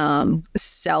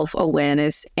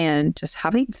self-awareness and just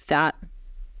having that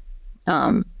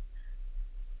I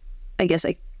guess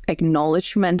like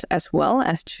acknowledgement as well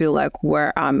as to like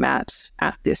where I'm at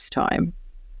this time.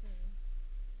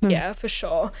 Yeah, for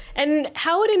sure. And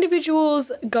how would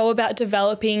individuals go about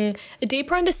developing a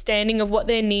deeper understanding of what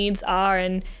their needs are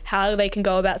and how they can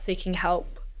go about seeking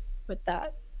help with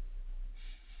that?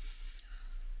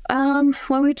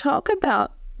 When we talk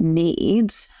about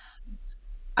needs,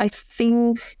 I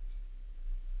think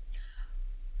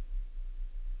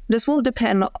this will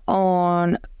depend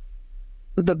on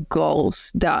the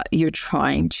goals that you're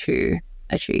trying to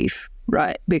achieve,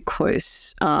 right?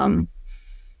 Because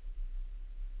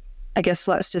I guess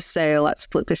let's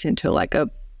put this into like a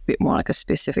bit more like a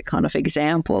specific kind of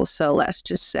example. So let's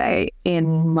just say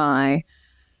in my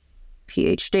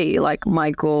PhD, like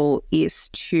my goal is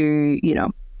to,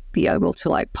 be able to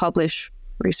like publish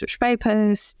research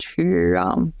papers,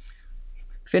 to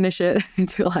finish it,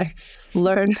 to like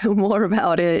learn more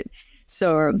about it.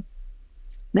 So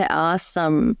there are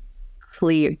some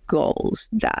clear goals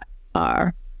that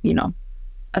are,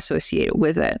 associated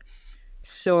with it.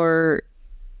 So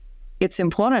it's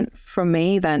important for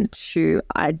me then to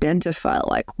identify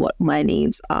like what my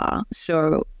needs are.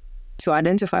 So to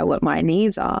identify what my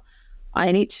needs are,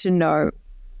 I need to know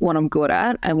what I'm good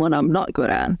at and what I'm not good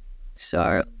at.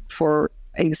 So for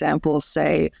example,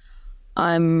 say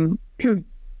I'm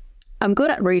I'm good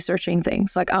at researching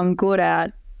things. Like I'm good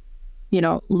at,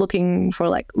 looking for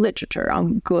like literature.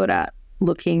 I'm good at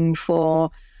looking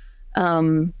for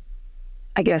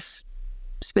I guess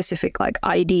specific like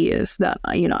ideas that,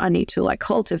 you know, I need to like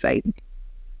cultivate.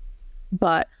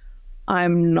 But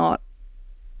I'm not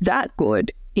that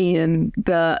good in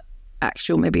the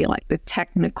actual, maybe like the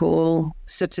technical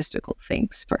statistical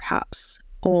things perhaps,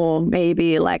 or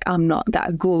maybe like I'm not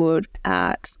that good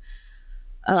at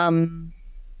I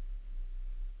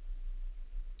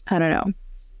don't know,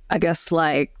 I guess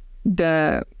like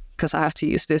because I have to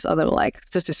use this other like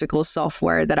statistical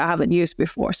software that I haven't used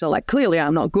before, so like clearly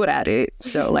I'm not good at it,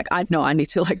 so like I know I need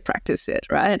to like practice it,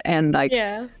 right? And like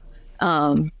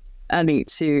I need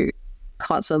to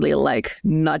constantly like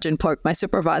nudge and poke my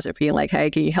supervisor, being like, hey,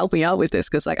 can you help me out with this?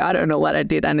 Because like I don't know what I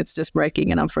did and it's just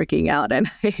breaking and I'm freaking out, and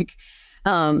like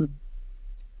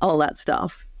all that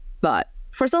stuff. But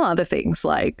for some other things,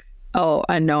 like, oh,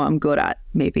 I know I'm good at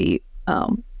maybe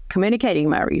communicating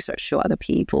my research to other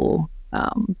people,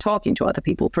 talking to other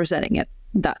people, presenting it,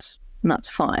 that's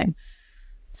fine.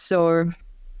 So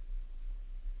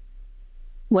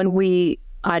when we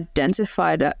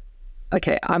identify that,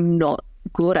 okay, I'm not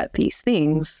good at these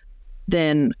things,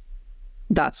 then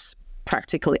that's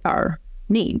practically our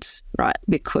needs, right?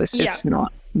 Because it's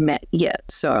not met yet.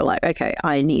 So like, okay,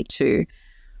 I need to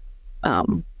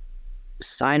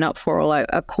sign up for like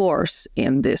a course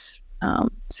in this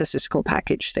statistical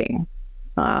package thing.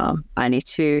 I need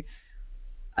to,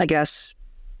 I guess,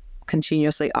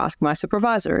 continuously ask my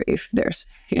supervisor if there's,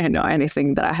 you know,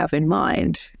 anything that I have in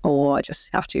mind, or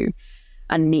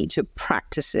I need to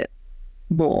practice it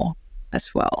more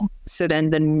as well. So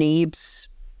then the needs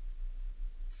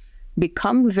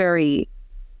become very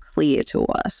clear to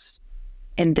us.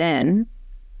 And then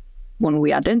when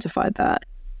we identify that,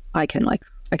 I can like,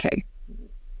 okay,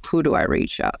 who do I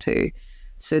reach out to?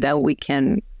 So that we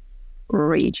can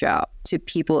reach out to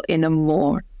people in a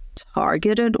more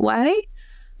targeted way.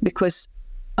 Because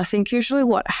I think usually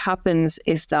what happens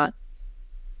is that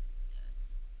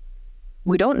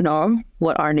we don't know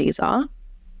what our needs are.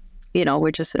 You know,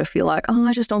 we just sort of feel like, oh,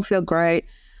 I just don't feel great.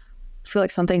 I feel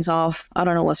like something's off. I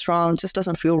don't know what's wrong. It just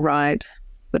doesn't feel right.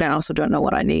 But I also don't know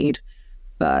what I need.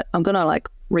 But I'm going to like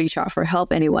reach out for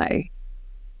help anyway.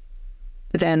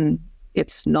 But then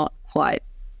it's not quite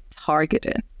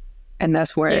targeted. And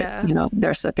that's where, you know,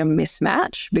 there's like a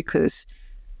mismatch, because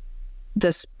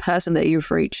this person that you've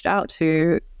reached out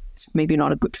to is maybe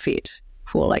not a good fit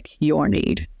for like your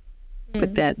need.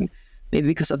 But then maybe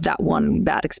because of that one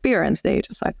bad experience, they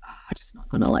just like, oh, I'm just not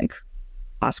going to like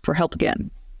ask for help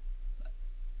again.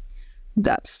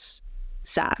 That's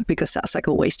sad, because that's like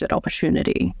a wasted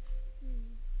opportunity.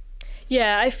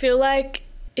 Yeah, I feel like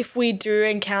if we do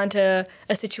encounter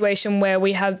a situation where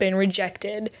we have been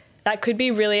rejected, that could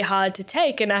be really hard to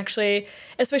take. And actually,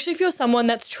 especially if you're someone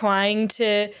that's trying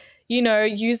to, you know,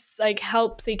 use like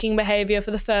help-seeking behavior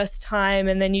for the first time,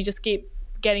 and then you just keep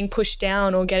getting pushed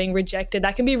down or getting rejected,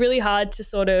 that can be really hard to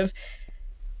sort of,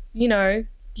 you know,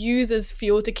 use as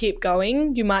fuel to keep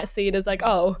going. You might see it as like,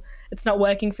 oh, it's not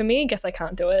working for me, guess I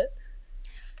can't do it.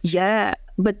 Yeah,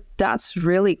 but that's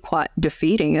really quite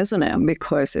defeating, isn't it?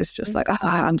 Because it's just like,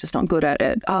 I'm just not good at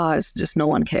it. It's just no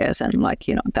one cares. And like,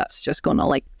 you know, that's just going to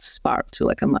like spark to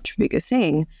like a much bigger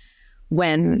thing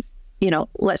when, you know,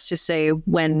 let's just say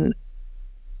when,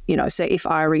 you know, say if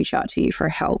I reach out to you for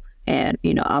help and,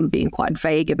 you know, I'm being quite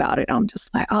vague about it. I'm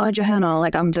just like, oh, Johanna,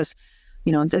 like I'm just,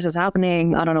 you know, this is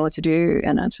happening. I don't know what to do.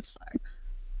 And it's just like,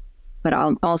 but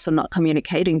I'm also not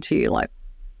communicating to you like,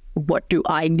 what do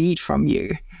I need from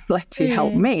you, like to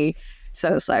help me?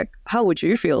 So it's like, how would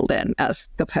you feel then as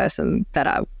the person that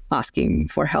I'm asking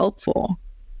for help for?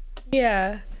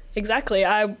 Yeah, exactly.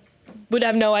 I would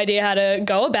have no idea how to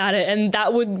go about it, and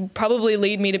that would probably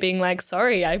lead me to being like,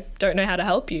 sorry, I don't know how to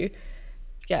help you.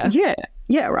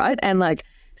 Yeah, right. And like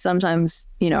sometimes,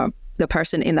 you know, the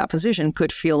person in that position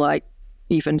could feel like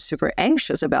even super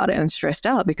anxious about it and stressed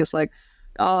out, because like,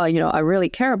 oh, you know, I really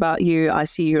care about you. I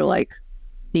see you're like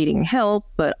needing help,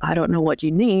 but I don't know what you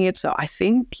need. So I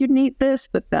think you need this,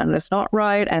 but then it's not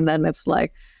right. And then it's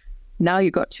like, now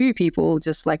you got two people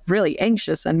just like really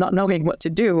anxious and not knowing what to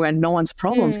do, and no one's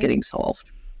problem's getting solved.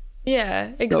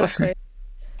 Yeah, exactly.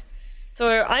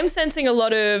 So I'm sensing a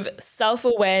lot of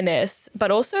self-awareness, but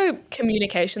also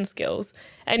communication skills.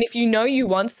 And if you know you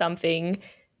want something,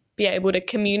 be able to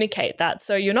communicate that.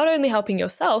 So you're not only helping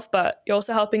yourself, but you're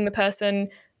also helping the person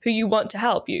who you want to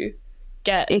help you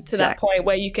get to that point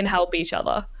where you can help each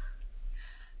other.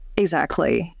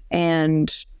 Exactly.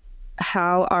 And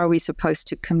how are we supposed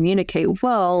to communicate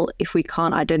well if we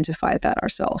can't identify that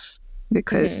ourselves?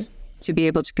 Because to be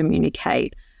able to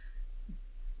communicate,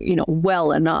 you know,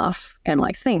 well enough and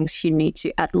like things, you need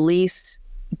to at least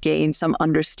gain some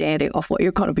understanding of what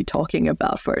you're going to be talking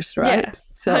about first, right?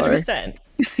 Yeah, 100%.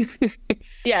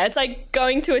 Yeah, it's like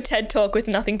going to a TED talk with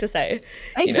nothing to say.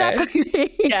 You know?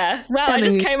 Exactly. Yeah. Wow, I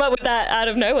just came up with that out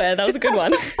of nowhere. That was a good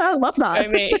one. I love that. By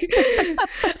me.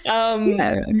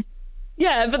 Yeah.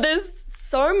 Yeah, but there's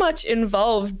so much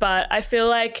involved, but I feel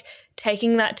like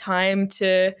taking that time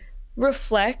to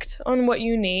reflect on what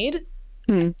you need,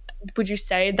 would you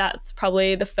say that's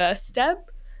probably the first step?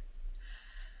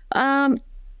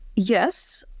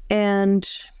 Yes. And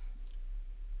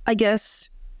I guess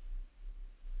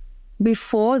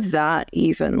before that,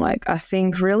 even like, I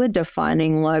think really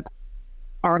defining like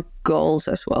our goals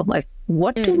as well. Like,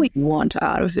 what do we want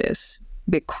out of this?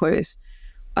 Because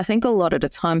I think a lot of the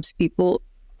times people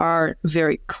are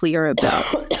very clear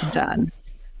about that.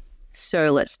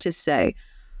 So let's just say,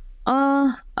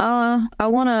 I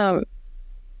want to,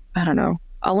 I don't know,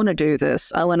 I want to do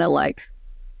this. I want to like,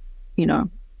 you know,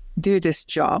 do this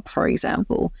job, for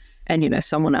example. And, you know,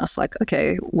 someone else like,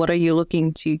 okay, what are you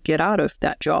looking to get out of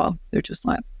that job? They're just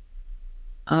like,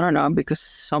 I don't know, because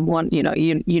someone, you know,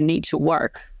 you need to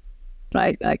work,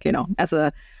 right? Like, you know, as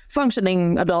a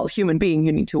functioning adult human being,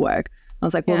 you need to work. I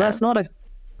was like, well, that's not a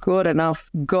good enough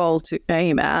goal to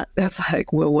aim at. That's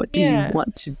like, well, what do you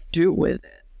want to do with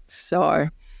it? So,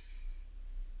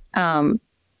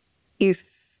 if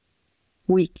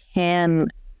we can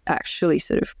actually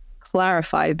sort of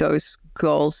clarify those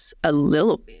goals a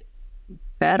little bit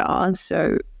better,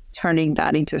 so turning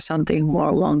that into something more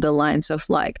along the lines of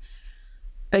like,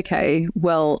 okay,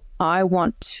 well, I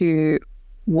want to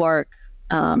work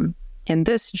in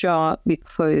this job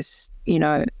because, you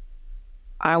know,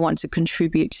 I want to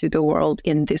contribute to the world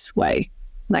in this way.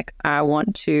 Like, I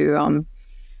want to,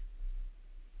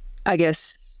 I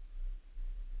guess,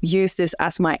 use this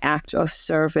as my act of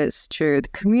service to the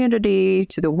community,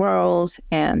 to the world,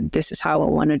 and this is how I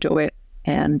want to do it.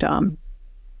 And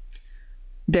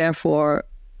therefore,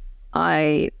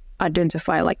 I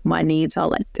identify like my needs are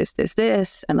like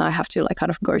this, and I have to like kind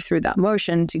of go through that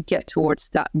motion to get towards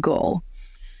that goal.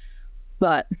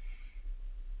 But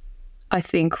I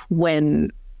think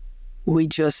when we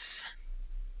just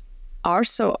are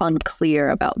so unclear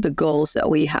about the goals that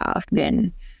we have,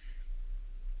 then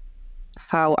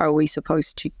how are we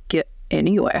supposed to get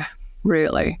anywhere,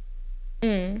 really?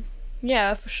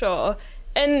 Yeah, for sure.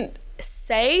 And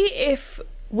say if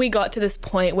we got to this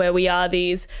point where we are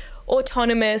these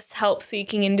autonomous,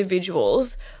 help-seeking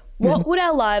individuals, what would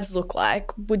our lives look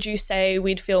like? Would you say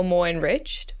we'd feel more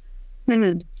enriched?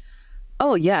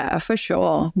 Oh, yeah, for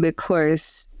sure.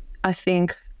 Because I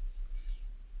think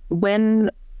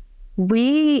when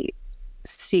we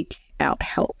seek out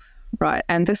help, right,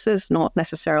 and this is not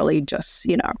necessarily just,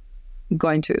 you know,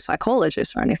 going to a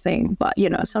psychologist or anything, but, you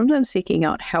know, sometimes seeking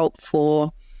out help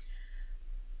for,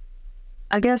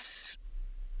 I guess,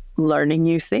 learning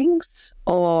new things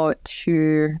or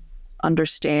to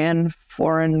understand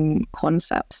foreign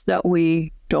concepts that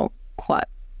we don't quite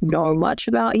know much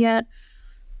about yet.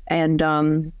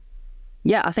 And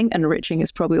yeah, I think enriching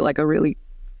is probably like a really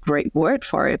great word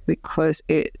for it, because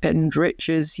it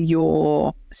enriches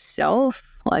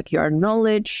yourself, like your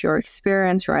knowledge, your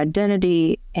experience, your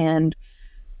identity. And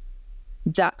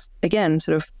that, again,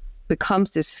 sort of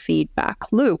becomes this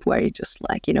feedback loop where you just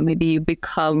like, you know, maybe you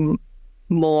become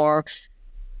more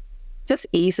just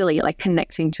easily like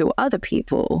connecting to other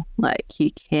people. Like,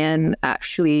 you can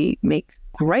actually make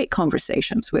great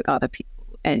conversations with other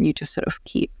people, and you just sort of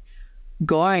keep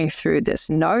going through this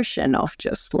notion of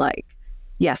just like,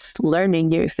 yes, learning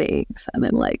new things, and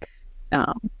then like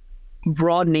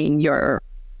broadening your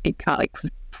like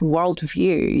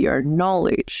worldview, your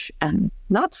knowledge. And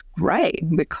that's great,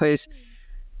 because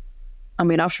I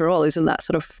mean, after all, isn't that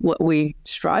sort of what we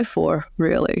strive for,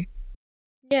 really?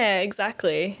 Yeah,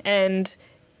 exactly. And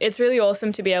it's really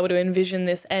awesome to be able to envision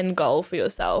this end goal for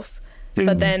yourself,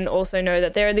 but then also know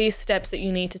that there are these steps that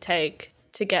you need to take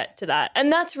to get to that. And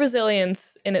that's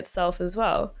resilience in itself as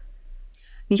well.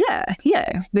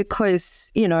 Yeah,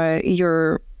 because, you know,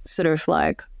 you're sort of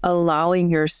like allowing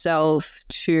yourself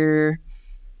to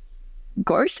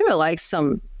go through like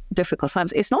some difficult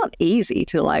times. It's not easy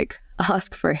to like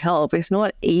ask for help. It's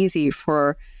not easy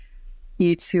for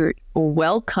you to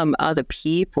welcome other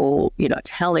people, you know,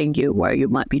 telling you where you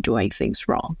might be doing things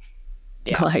wrong.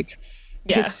 Yeah. Like,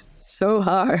 it's so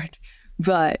hard.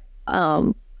 But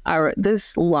I read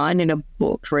this line in a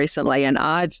book recently, and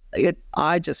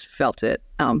I just felt it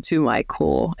to my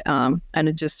core. And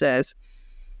it just says,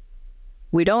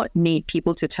 we don't need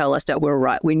people to tell us that we're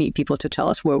right. We need people to tell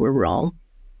us where we're wrong.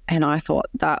 And I thought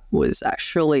that was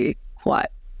actually quite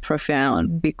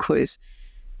profound, because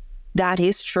that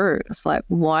is true. It's like,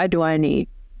 why do I need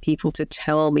people to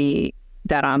tell me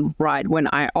that I'm right when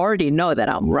I already know that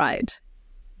I'm right?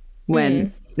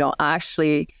 when, I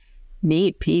actually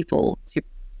need people to,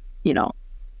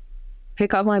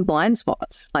 pick up my blind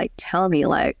spots, like tell me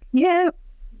like, yeah,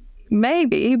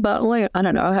 maybe, but like, I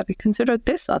don't know, have you considered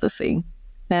this other thing?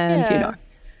 And,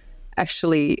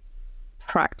 actually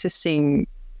practicing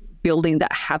building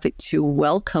that habit to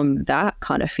welcome that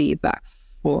kind of feedback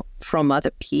from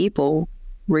other people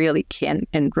really can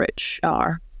enrich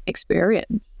our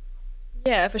experience.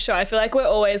 Yeah, for sure. I feel like we're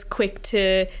always quick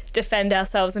to defend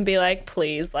ourselves and be like,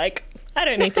 please, like, I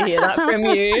don't need to hear that from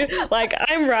you. Like,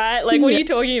 I'm right. Like, what are you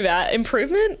talking about?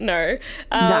 Improvement? No.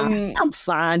 Nah, I'm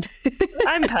fine.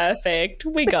 I'm perfect.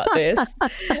 We got this.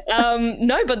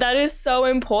 No, but that is so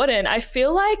important. I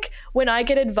feel like when I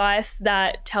get advice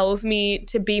that tells me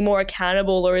to be more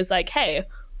accountable or is like, hey,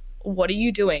 what are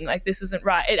you doing? Like, this isn't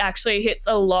right. It actually hits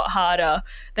a lot harder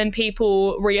than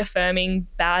people reaffirming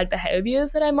bad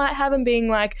behaviors that I might have and being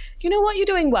like, you know what, you're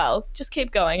doing well. Just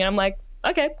keep going. And I'm like,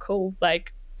 okay, cool.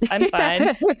 Like, I'm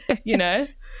fine,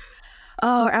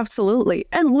 Oh, absolutely.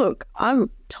 And look, I'm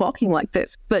talking like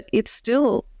this, but it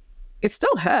still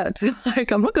hurts. Like,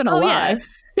 I'm not going to lie.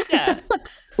 Yeah.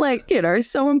 Like,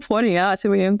 someone pointing out to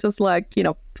me, I'm just like,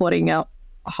 pointing out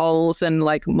holes and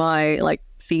like my like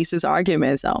thesis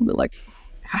arguments. I'll be like,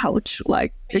 ouch,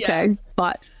 like, okay. Yeah.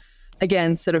 But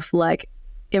again, sort of like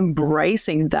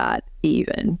embracing that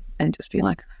even and just being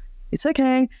like, it's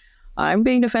okay. I'm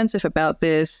being defensive about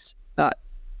this, but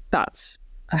that's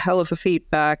a hell of a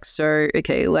feedback. So,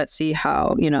 okay, let's see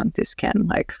how, this can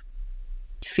like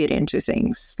fit into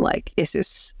things. Like, is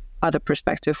this other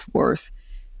perspective worth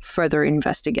further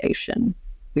investigation?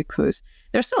 Because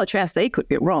there's still a chance they could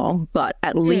be wrong, but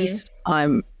at least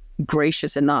I'm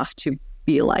gracious enough to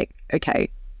be like, okay,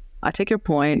 I take your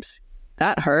point.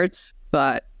 That hurts,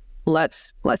 but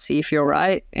let's see if you're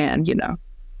right. And,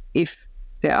 if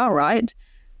they are right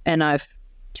and I've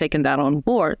taken that on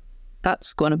board,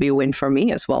 that's going to be a win for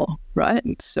me as well,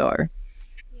 right? So,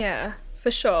 yeah,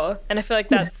 for sure. And I feel like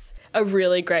that's a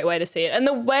really great way to see it. And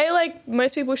the way like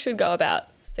most people should go about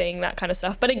seeing that kind of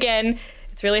stuff. But again,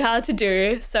 it's really hard to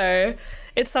do. So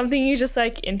it's something you just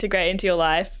like integrate into your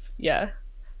life. Yeah.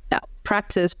 Yeah.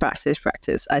 Practice.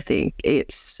 I think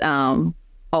it's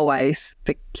always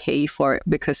the key for it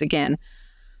because again,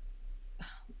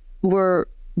 we're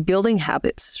building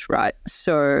habits, right?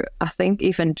 So I think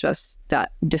even just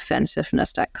that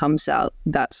defensiveness that comes out,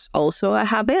 that's also a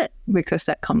habit because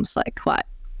that comes like quite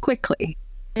quickly,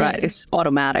 right? It's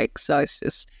automatic. So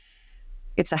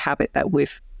it's a habit that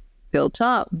we've built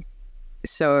up.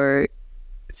 So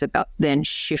it's about then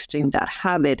shifting that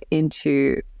habit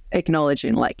into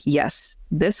acknowledging like, yes,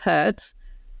 this hurts,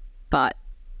 but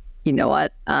you know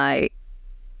what? I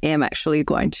am actually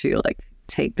going to like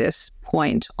take this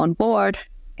point on board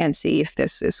and see if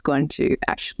this is going to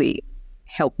actually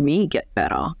help me get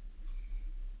better.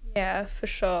 Yeah, for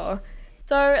sure.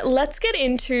 So let's get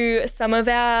into some of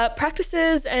our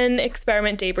practices and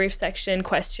experiment debrief section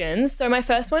questions. So my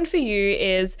first one for you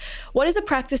is, what is a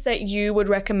practice that you would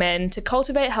recommend to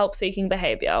cultivate help-seeking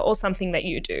behavior or something that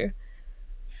you do?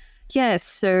 Yeah,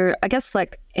 so I guess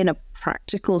like in a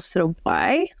practical sort of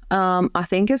way, I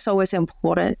think it's always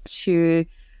important to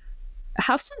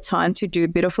have some time to do a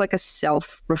bit of like a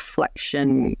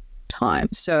self-reflection time.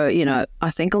 So, I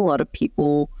think a lot of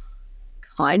people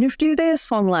kind of do this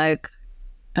on like,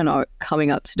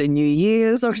 coming up to the New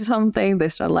Year's or something. They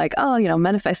start like,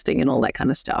 manifesting and all that kind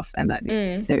of stuff. And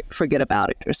then they forget about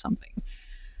it or something,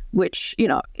 which,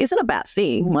 isn't a bad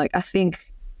thing. Like, I think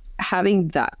having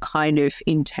that kind of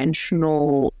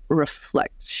intentional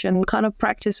reflection kind of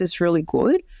practice is really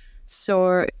good.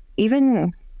 So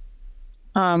even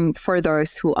for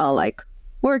those who are like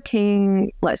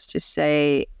working, let's just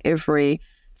say every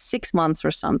 6 months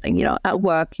or something, at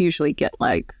work usually get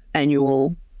like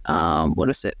annual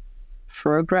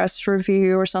progress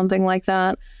review or something like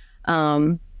that,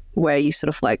 where you sort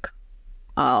of like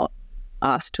are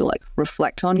asked to like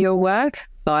reflect on your work.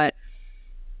 But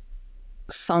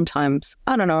sometimes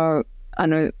I don't know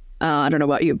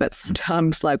about you, but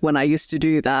sometimes like when I used to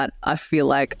do that, I feel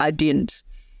like I didn't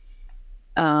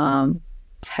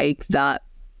take that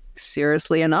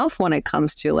seriously enough when it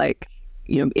comes to like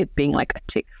it being like a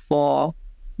tick for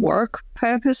work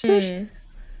purposes.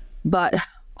 But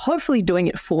hopefully doing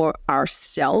it for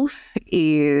ourselves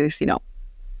is,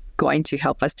 going to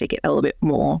help us take it a little bit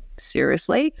more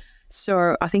seriously.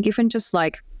 So I think even just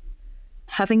like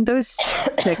having those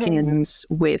check-ins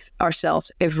with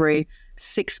ourselves every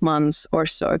 6 months or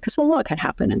so, because a lot can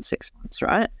happen in 6 months,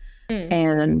 right?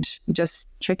 And just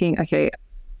checking, okay,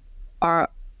 are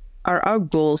our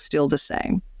goals still the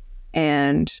same?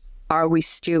 And are we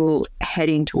still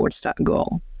heading towards that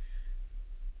goal?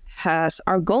 has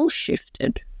our goals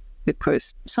shifted?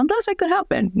 Because sometimes it could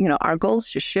happen. Our goals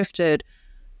just shifted,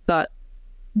 but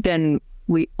then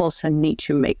we also need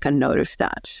to make a note of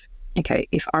that. Okay,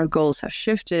 if our goals have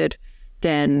shifted,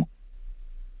 then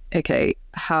okay,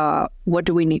 what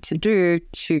do we need to do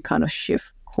to kind of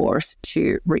shift course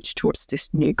to reach towards this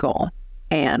new goal?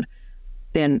 And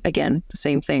then again, the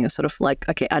same thing is sort of like,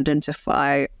 okay,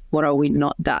 identify what are we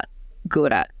not that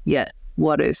good at yet?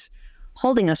 What is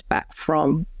holding us back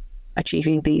from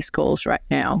achieving these goals right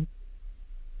now?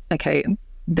 Okay,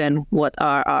 then what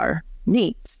are our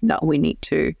needs that we need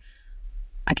to,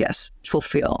 I guess,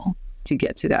 fulfill to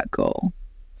get to that goal?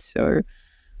 So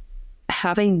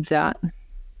having that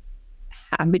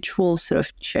habitual sort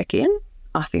of check-in,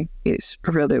 I think is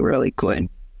really, really good.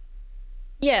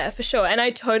 Yeah, for sure. And I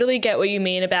totally get what you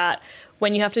mean about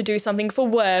when you have to do something for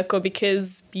work or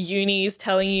because uni is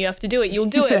telling you have to do it, you'll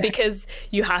do it because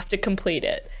you have to complete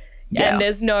it. Yeah. And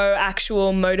there's no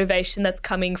actual motivation that's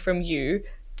coming from you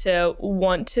to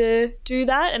want to do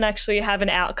that and actually have an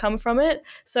outcome from it.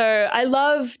 So I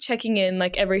love checking in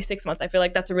like every 6 months. I feel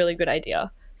like that's a really good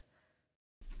idea.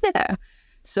 Yeah.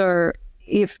 So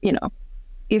if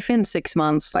in 6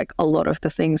 months, like a lot of the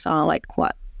things are like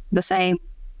quite the same,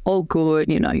 all good,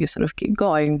 you sort of keep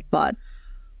going. But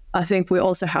I think we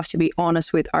also have to be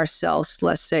honest with ourselves.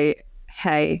 Let's say,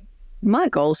 hey, my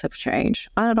goals have changed.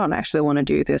 I don't actually want to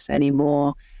do this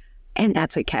anymore. And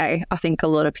that's okay. I think a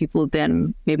lot of people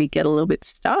then maybe get a little bit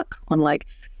stuck on like,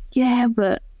 yeah,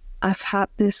 but I've had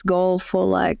this goal for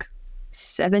like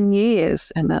 7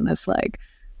 years. And then it's like,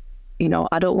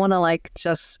 I don't want to like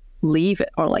just leave it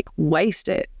or like waste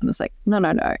it. And it's like,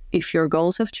 no. If your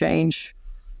goals have changed,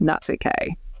 that's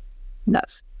okay.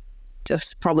 That's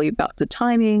just probably about the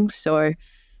timing. So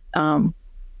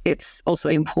it's also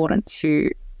important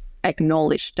to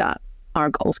acknowledge that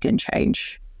our goals can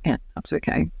change, and that's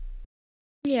okay.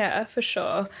 Yeah, for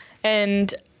sure.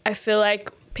 And I feel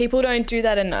like people don't do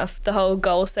that enough, the whole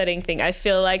goal setting thing. I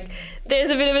feel like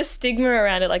there's a bit of a stigma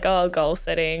around it, like, oh, goal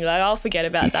setting, like I'll forget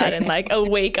about that in like a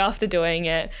week after doing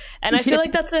it. And I feel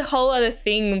like that's a whole other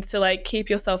thing to like keep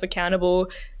yourself accountable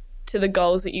to the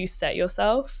goals that you set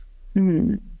yourself.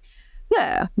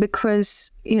 Yeah,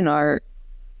 because,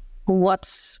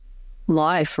 what's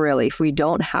life really if we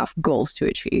don't have goals to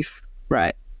achieve,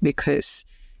 right? Because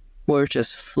we're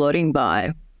just floating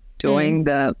by doing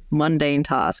the mundane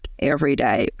task every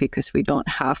day because we don't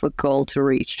have a goal to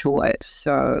reach towards.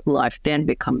 So life then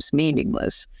becomes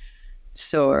meaningless.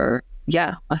 So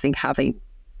yeah, I think having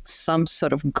some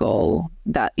sort of goal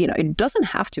that, it doesn't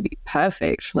have to be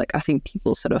perfect. Like I think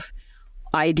people sort of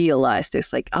idealize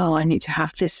this, like, oh, I need to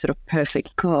have this sort of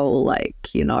perfect goal, like,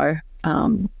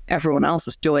 everyone else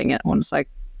is doing it. When it's like,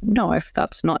 no, if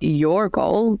that's not your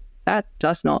goal, that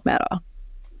does not matter.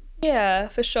 Yeah,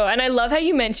 for sure. And I love how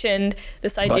you mentioned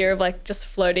this idea of like just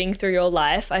floating through your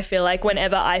life. I feel like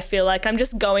whenever I feel like I'm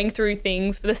just going through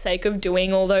things for the sake of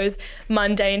doing all those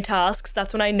mundane tasks,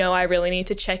 that's when I know I really need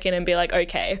to check in and be like,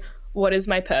 okay, what is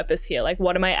my purpose here? Like,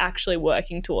 what am I actually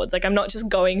working towards? Like, I'm not just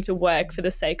going to work for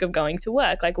the sake of going to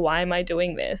work. Like, why am I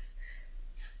doing this?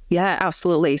 Yeah,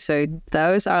 absolutely. So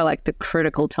those are like the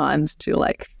critical times to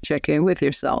like check in with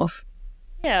yourself.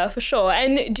 Yeah, for sure.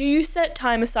 And do you set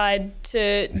time aside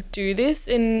to do this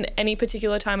in any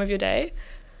particular time of your day?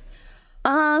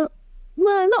 Well,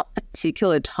 not a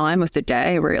particular time of the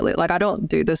day, really. Like, I don't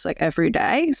do this like every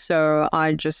day. So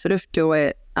I just sort of do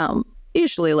it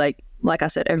usually like I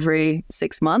said, every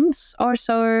 6 months or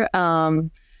so.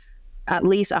 At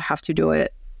least I have to do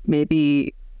it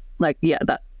maybe like,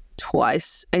 that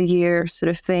twice a year sort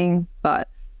of thing. But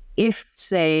if,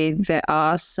 say, there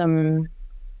are some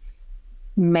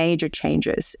major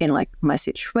changes in like my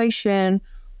situation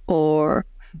or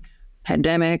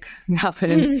pandemic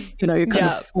happened, you're kind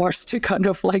of forced to kind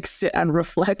of like sit and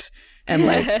reflect and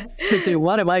like say,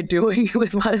 what am I doing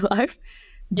with my life?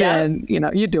 Then,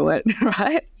 you do it,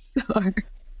 right? So.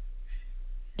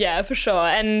 Yeah, for sure.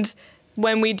 And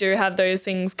when we do have those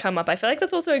things come up, I feel like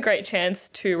that's also a great chance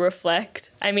to reflect.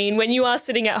 I mean, when you are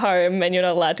sitting at home and you're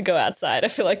not allowed to go outside, I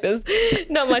feel like there's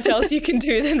not much else you can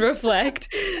do than reflect.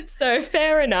 So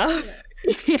fair enough.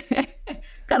 Yeah,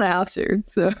 kind of have to.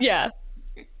 So yeah,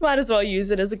 might as well use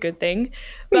it as a good thing.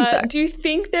 But exactly. Do you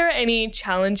think there are any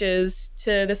challenges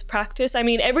to this practice? I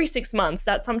mean, every 6 months,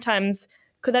 that sometimes,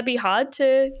 could that be hard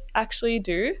to actually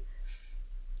do?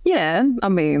 Yeah, I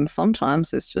mean,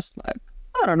 sometimes it's just like,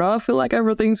 I don't know, I feel like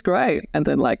everything's great. And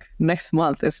then like next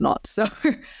month it's not. So,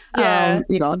 there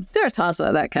are times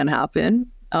that can happen.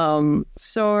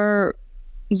 So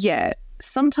yeah,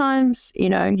 sometimes,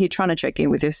 you're trying to check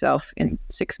in with yourself in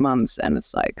 6 months and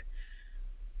it's like,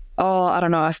 oh, I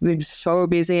don't know, I've been so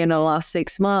busy in the last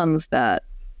 6 months that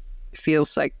it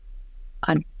feels like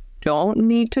I don't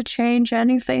need to change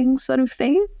anything sort of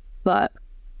thing. But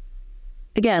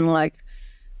again, like,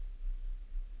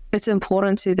 it's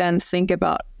important to then think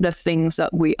about the things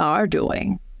that we are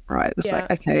doing, right? It's like,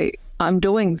 okay, I'm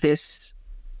doing this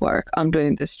work, I'm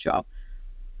doing this job.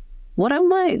 What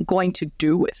am I going to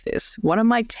do with this? What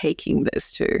am I taking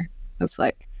this to? It's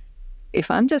like, if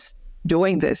I'm just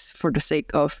doing this for the sake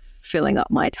of filling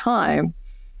up my time,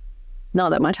 now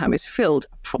that my time is filled,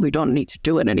 I probably don't need to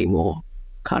do it anymore,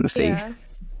 kind of thing.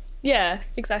 Yeah,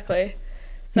 exactly.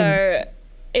 So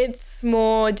it's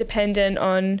more dependent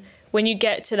on when you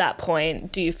get to that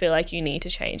point, do you feel like you need to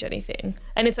change anything?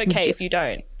 And it's okay if you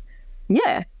don't.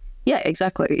 Yeah,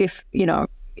 exactly. If,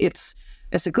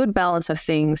 it's a good balance of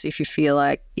things. If you feel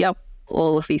like, yep,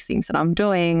 all of these things that I'm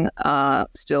doing are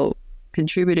still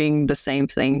contributing the same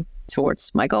thing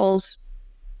towards my goals,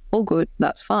 all good,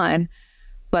 that's fine.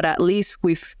 But at least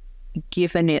we've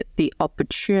given it the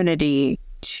opportunity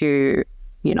to,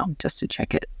 just to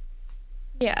check it.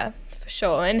 Yeah, for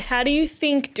sure. And how do you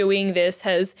think doing this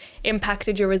has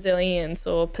impacted your resilience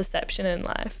or perception in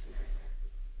life?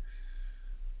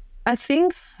 I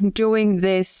think doing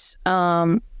this,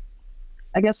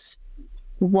 I guess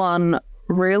one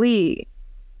really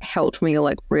helped me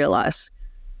like realize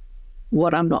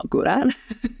what I'm not good at.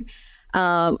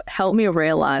 Helped me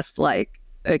realize like,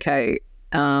 okay,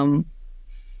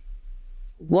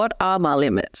 what are my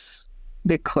limits?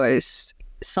 Because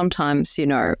sometimes,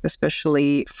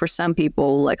 especially for some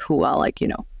people like who are like,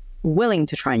 willing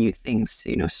to try new things,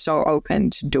 so open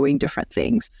to doing different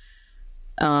things,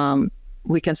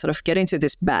 we can sort of get into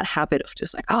this bad habit of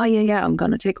just like, oh yeah, I'm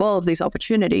going to take all of these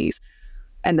opportunities.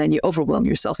 And then you overwhelm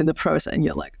yourself in the process and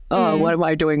you're like, oh, what am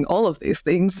I doing all of these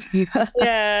things?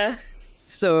 Yeah.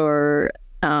 So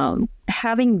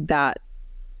having that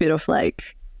bit of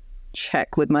like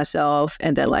check with myself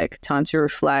and then like time to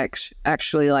reflect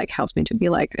actually like helps me to be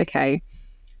like, okay,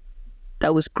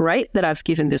 that was great that I've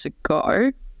given this a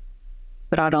go,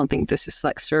 but I don't think this is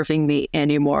like serving me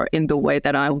anymore in the way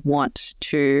that I want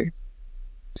to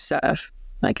serve,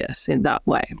 I guess, in that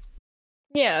way.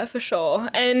 Yeah, for sure.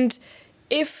 And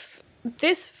if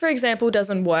this, for example,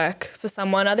 doesn't work for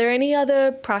someone, are there any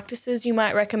other practices you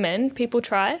might recommend people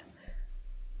try?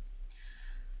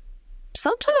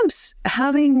 Sometimes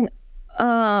having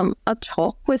a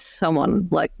talk with someone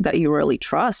like that you really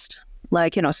trust,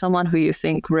 like, someone who you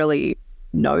think really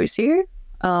knows you,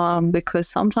 because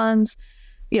sometimes,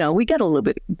 we get a little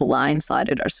bit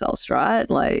blindsided ourselves, right?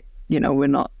 Like, we're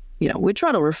not, we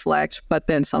try to reflect, but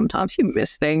then sometimes you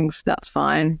miss things. That's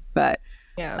fine. But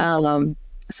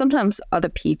sometimes other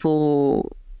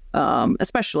people,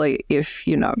 especially if,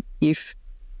 you've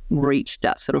reached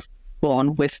that sort of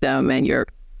bond with them and you're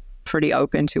pretty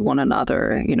open to one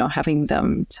another, having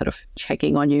them sort of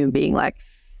checking on you and being like,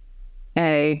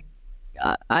 hey,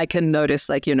 I can notice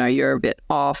like, you're a bit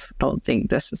off. Don't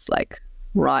think this is like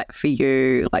right for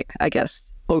you. Like, I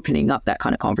guess opening up that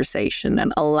kind of conversation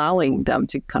and allowing them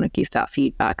to kind of give that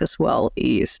feedback as well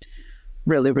is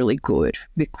really, really good,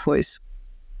 because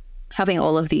having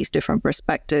all of these different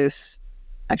perspectives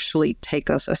actually take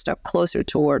us a step closer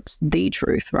towards the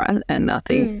truth, right? And I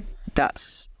think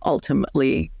that's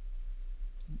ultimately,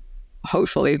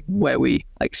 hopefully, where we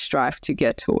like strive to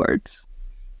get towards.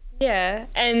 Yeah.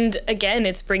 And again,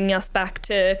 it's bringing us back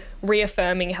to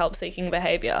reaffirming help-seeking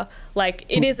behavior. Like,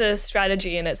 it is a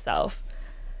strategy in itself.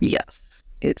 Yes.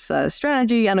 It's a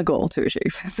strategy and a goal to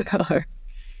achieve. So.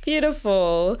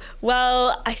 Beautiful.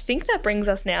 Well, I think that brings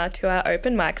us now to our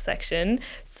open mic section.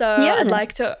 So I'd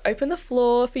like to open the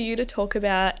floor for you to talk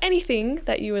about anything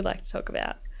that you would like to talk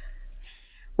about.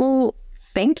 Well,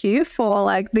 thank you for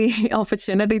like the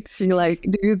opportunity to like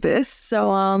do this.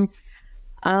 So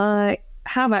I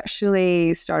have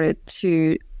actually started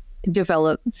to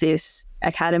develop this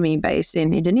academy based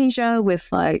in Indonesia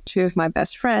with like two of my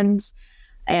best friends.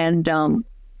 And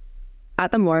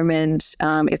at the moment,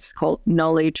 it's called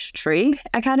Knowledge Tree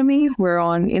Academy. We're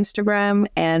on Instagram.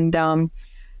 And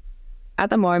at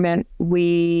the moment,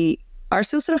 we are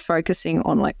still sort of focusing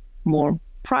on like more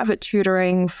private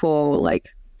tutoring for like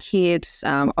kids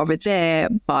over there.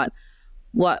 But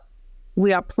what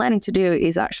we are planning to do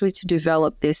is actually to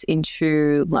develop this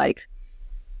into like,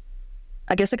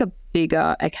 I guess like a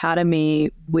bigger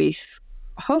academy with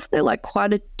hopefully like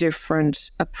quite a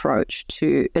different approach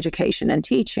to education and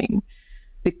teaching,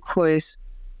 because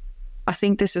I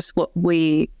think this is what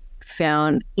we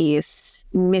found is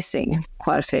missing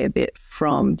quite a fair bit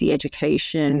from the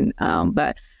education,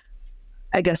 but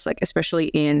I guess like especially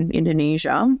in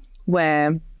Indonesia,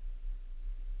 where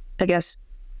I guess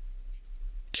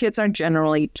kids are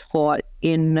generally taught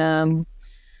in,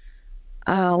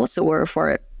 what's the word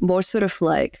for it? More sort of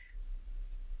like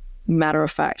matter of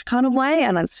fact kind of way.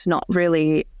 And it's not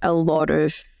really a lot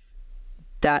of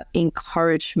that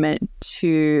encouragement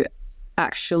to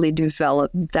actually develop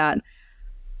that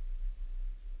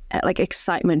like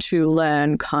excitement to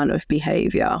learn kind of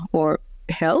behavior or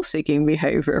help-seeking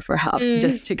behavior, perhaps,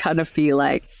 just to kind of be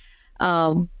like,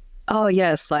 oh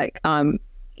yes, like I'm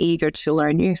eager to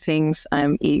learn new things.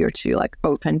 I'm eager to like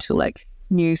open to like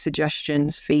new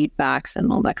suggestions, feedbacks,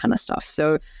 and all that kind of stuff.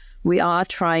 So we are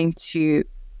trying to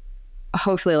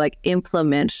hopefully like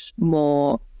implement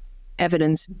more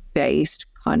evidence-based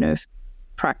kind of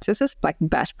practices, like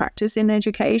best practice in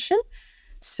education,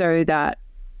 so that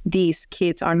these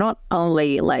kids are not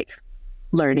only like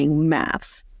learning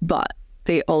maths, but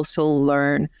they also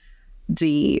learn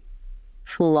the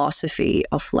philosophy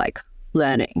of like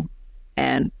learning.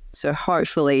 And so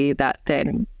hopefully that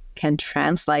then can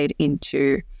translate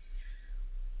into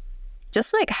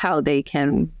just like how they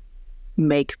can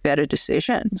make better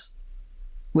decisions,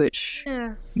 which,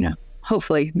 you know,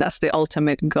 hopefully that's the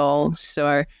ultimate goal.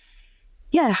 So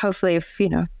yeah, hopefully if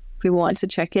we want to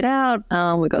check it out,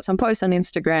 we got some posts on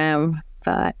Instagram,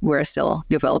 but we're still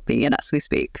developing it as we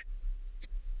speak.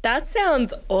 That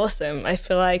sounds awesome. I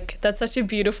feel like that's such a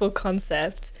beautiful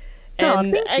concept.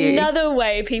 And another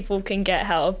way people can get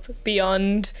help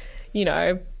beyond,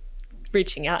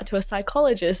 reaching out to a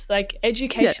psychologist, like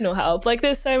educational help. Like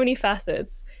there's so many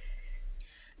facets.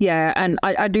 Yeah, and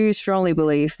I do strongly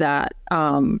believe that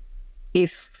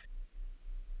if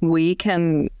we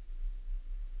can,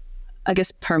 I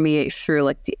guess, permeate through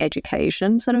like the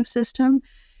education sort of system,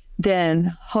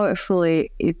 then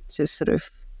hopefully it just sort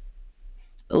of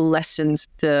lessens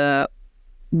the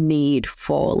need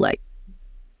for like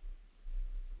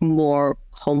more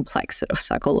complex sort of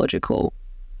psychological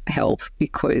help,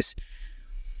 because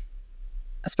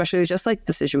especially just like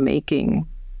decision making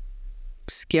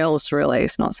skills really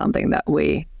is not something that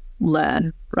we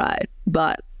learn, right?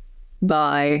 But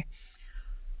by,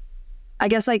 I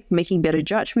guess, like making better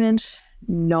judgment,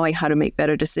 knowing how to make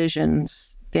better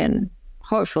decisions, then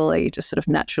hopefully just sort of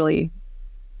naturally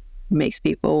makes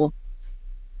people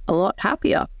a lot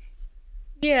happier.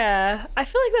 Yeah, I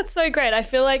feel like that's so great. I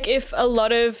feel like if a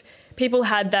lot of people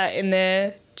had that in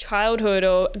their childhood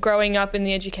or growing up in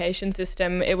the education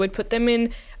system, it would put them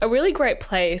in a really great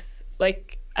place,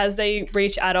 like as they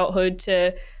reach adulthood,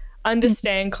 to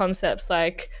understand concepts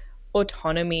like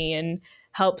autonomy and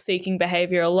help-seeking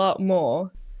behavior a lot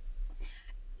more.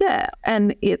 Yeah,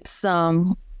 and it's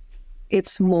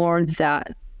more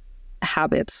that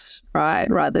habits, right,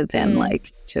 rather than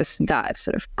like just that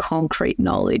sort of concrete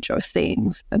knowledge of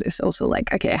things. But it's also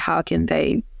like, okay, how can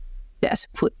they best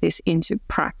put this into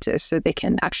practice so they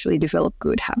can actually develop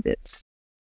good habits?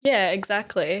 Yeah,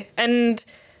 exactly. And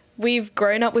we've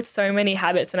grown up with so many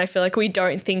habits, and I feel like we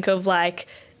don't think of like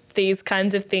these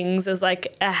kinds of things as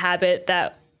like a habit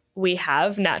that we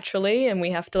have naturally and we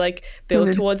have to like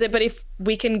build towards it. But if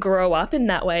we can grow up in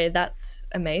that way, that's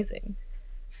amazing.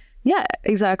 Yeah,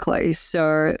 exactly.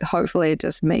 So hopefully it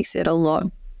just makes it a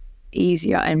lot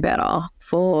easier and better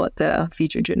for the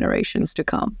future generations to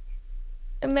come.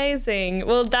 Amazing.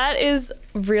 Well, that is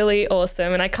really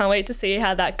awesome, and I can't wait to see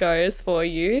how that goes for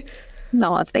you.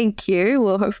 No, thank you.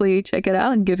 Well, hopefully you check it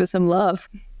out and give us some love.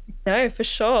 No, for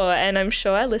sure. And I'm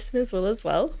sure our listeners will as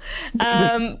well.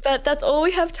 But that's all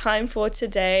we have time for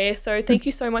today. So thank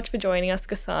you so much for joining us,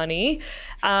 Ghassani.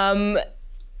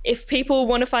 If people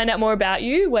want to find out more about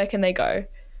you, where can they go?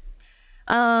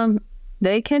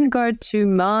 They can go to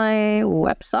my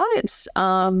website,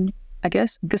 I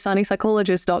guess,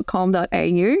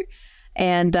 ghassaniPsychologist.com.au.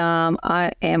 And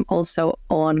I am also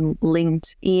on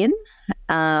LinkedIn,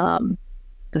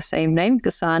 the same name,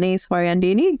 Ghassani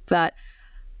Swaryandini, but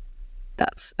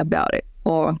that's about it.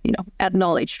 Or, at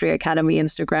Knowledge Tree Academy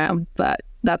Instagram, but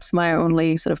that's my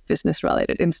only sort of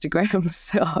business-related Instagram,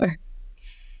 so...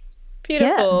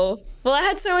 Beautiful. Yeah. Well, I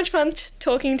had so much fun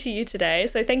talking to you today,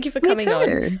 so thank you for coming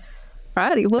on.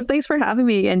 Righty. Well, thanks for having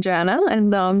me again, Joanna.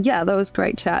 And that was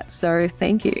great chat, so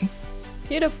thank you.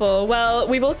 Beautiful. Well,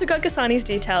 we've also got Ghassani's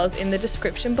details in the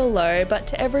description below, but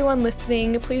to everyone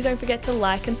listening, please don't forget to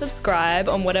like and subscribe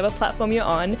on whatever platform you're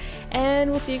on, and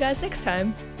we'll see you guys next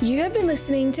time. You have been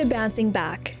listening to Bouncing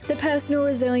Back, the Personal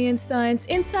Resilience Science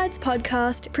Insights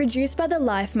podcast produced by the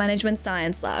Life Management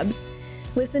Science Labs.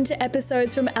 Listen to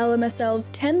episodes from LMSL's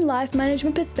 10 Life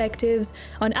Management Perspectives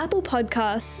on Apple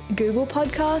Podcasts, Google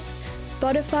Podcasts,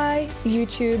 Spotify,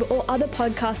 YouTube, or other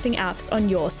podcasting apps on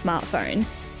your smartphone.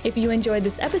 If you enjoyed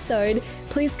this episode,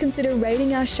 please consider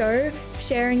rating our show,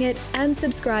 sharing it, and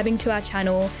subscribing to our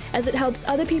channel, as it helps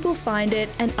other people find it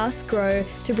and us grow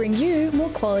to bring you more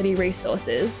quality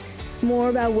resources. More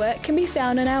of our work can be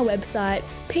found on our website,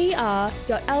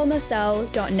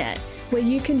 pr.almasel.net, where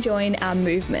you can join our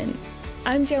movement.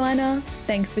 I'm Joanna.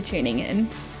 Thanks for tuning in.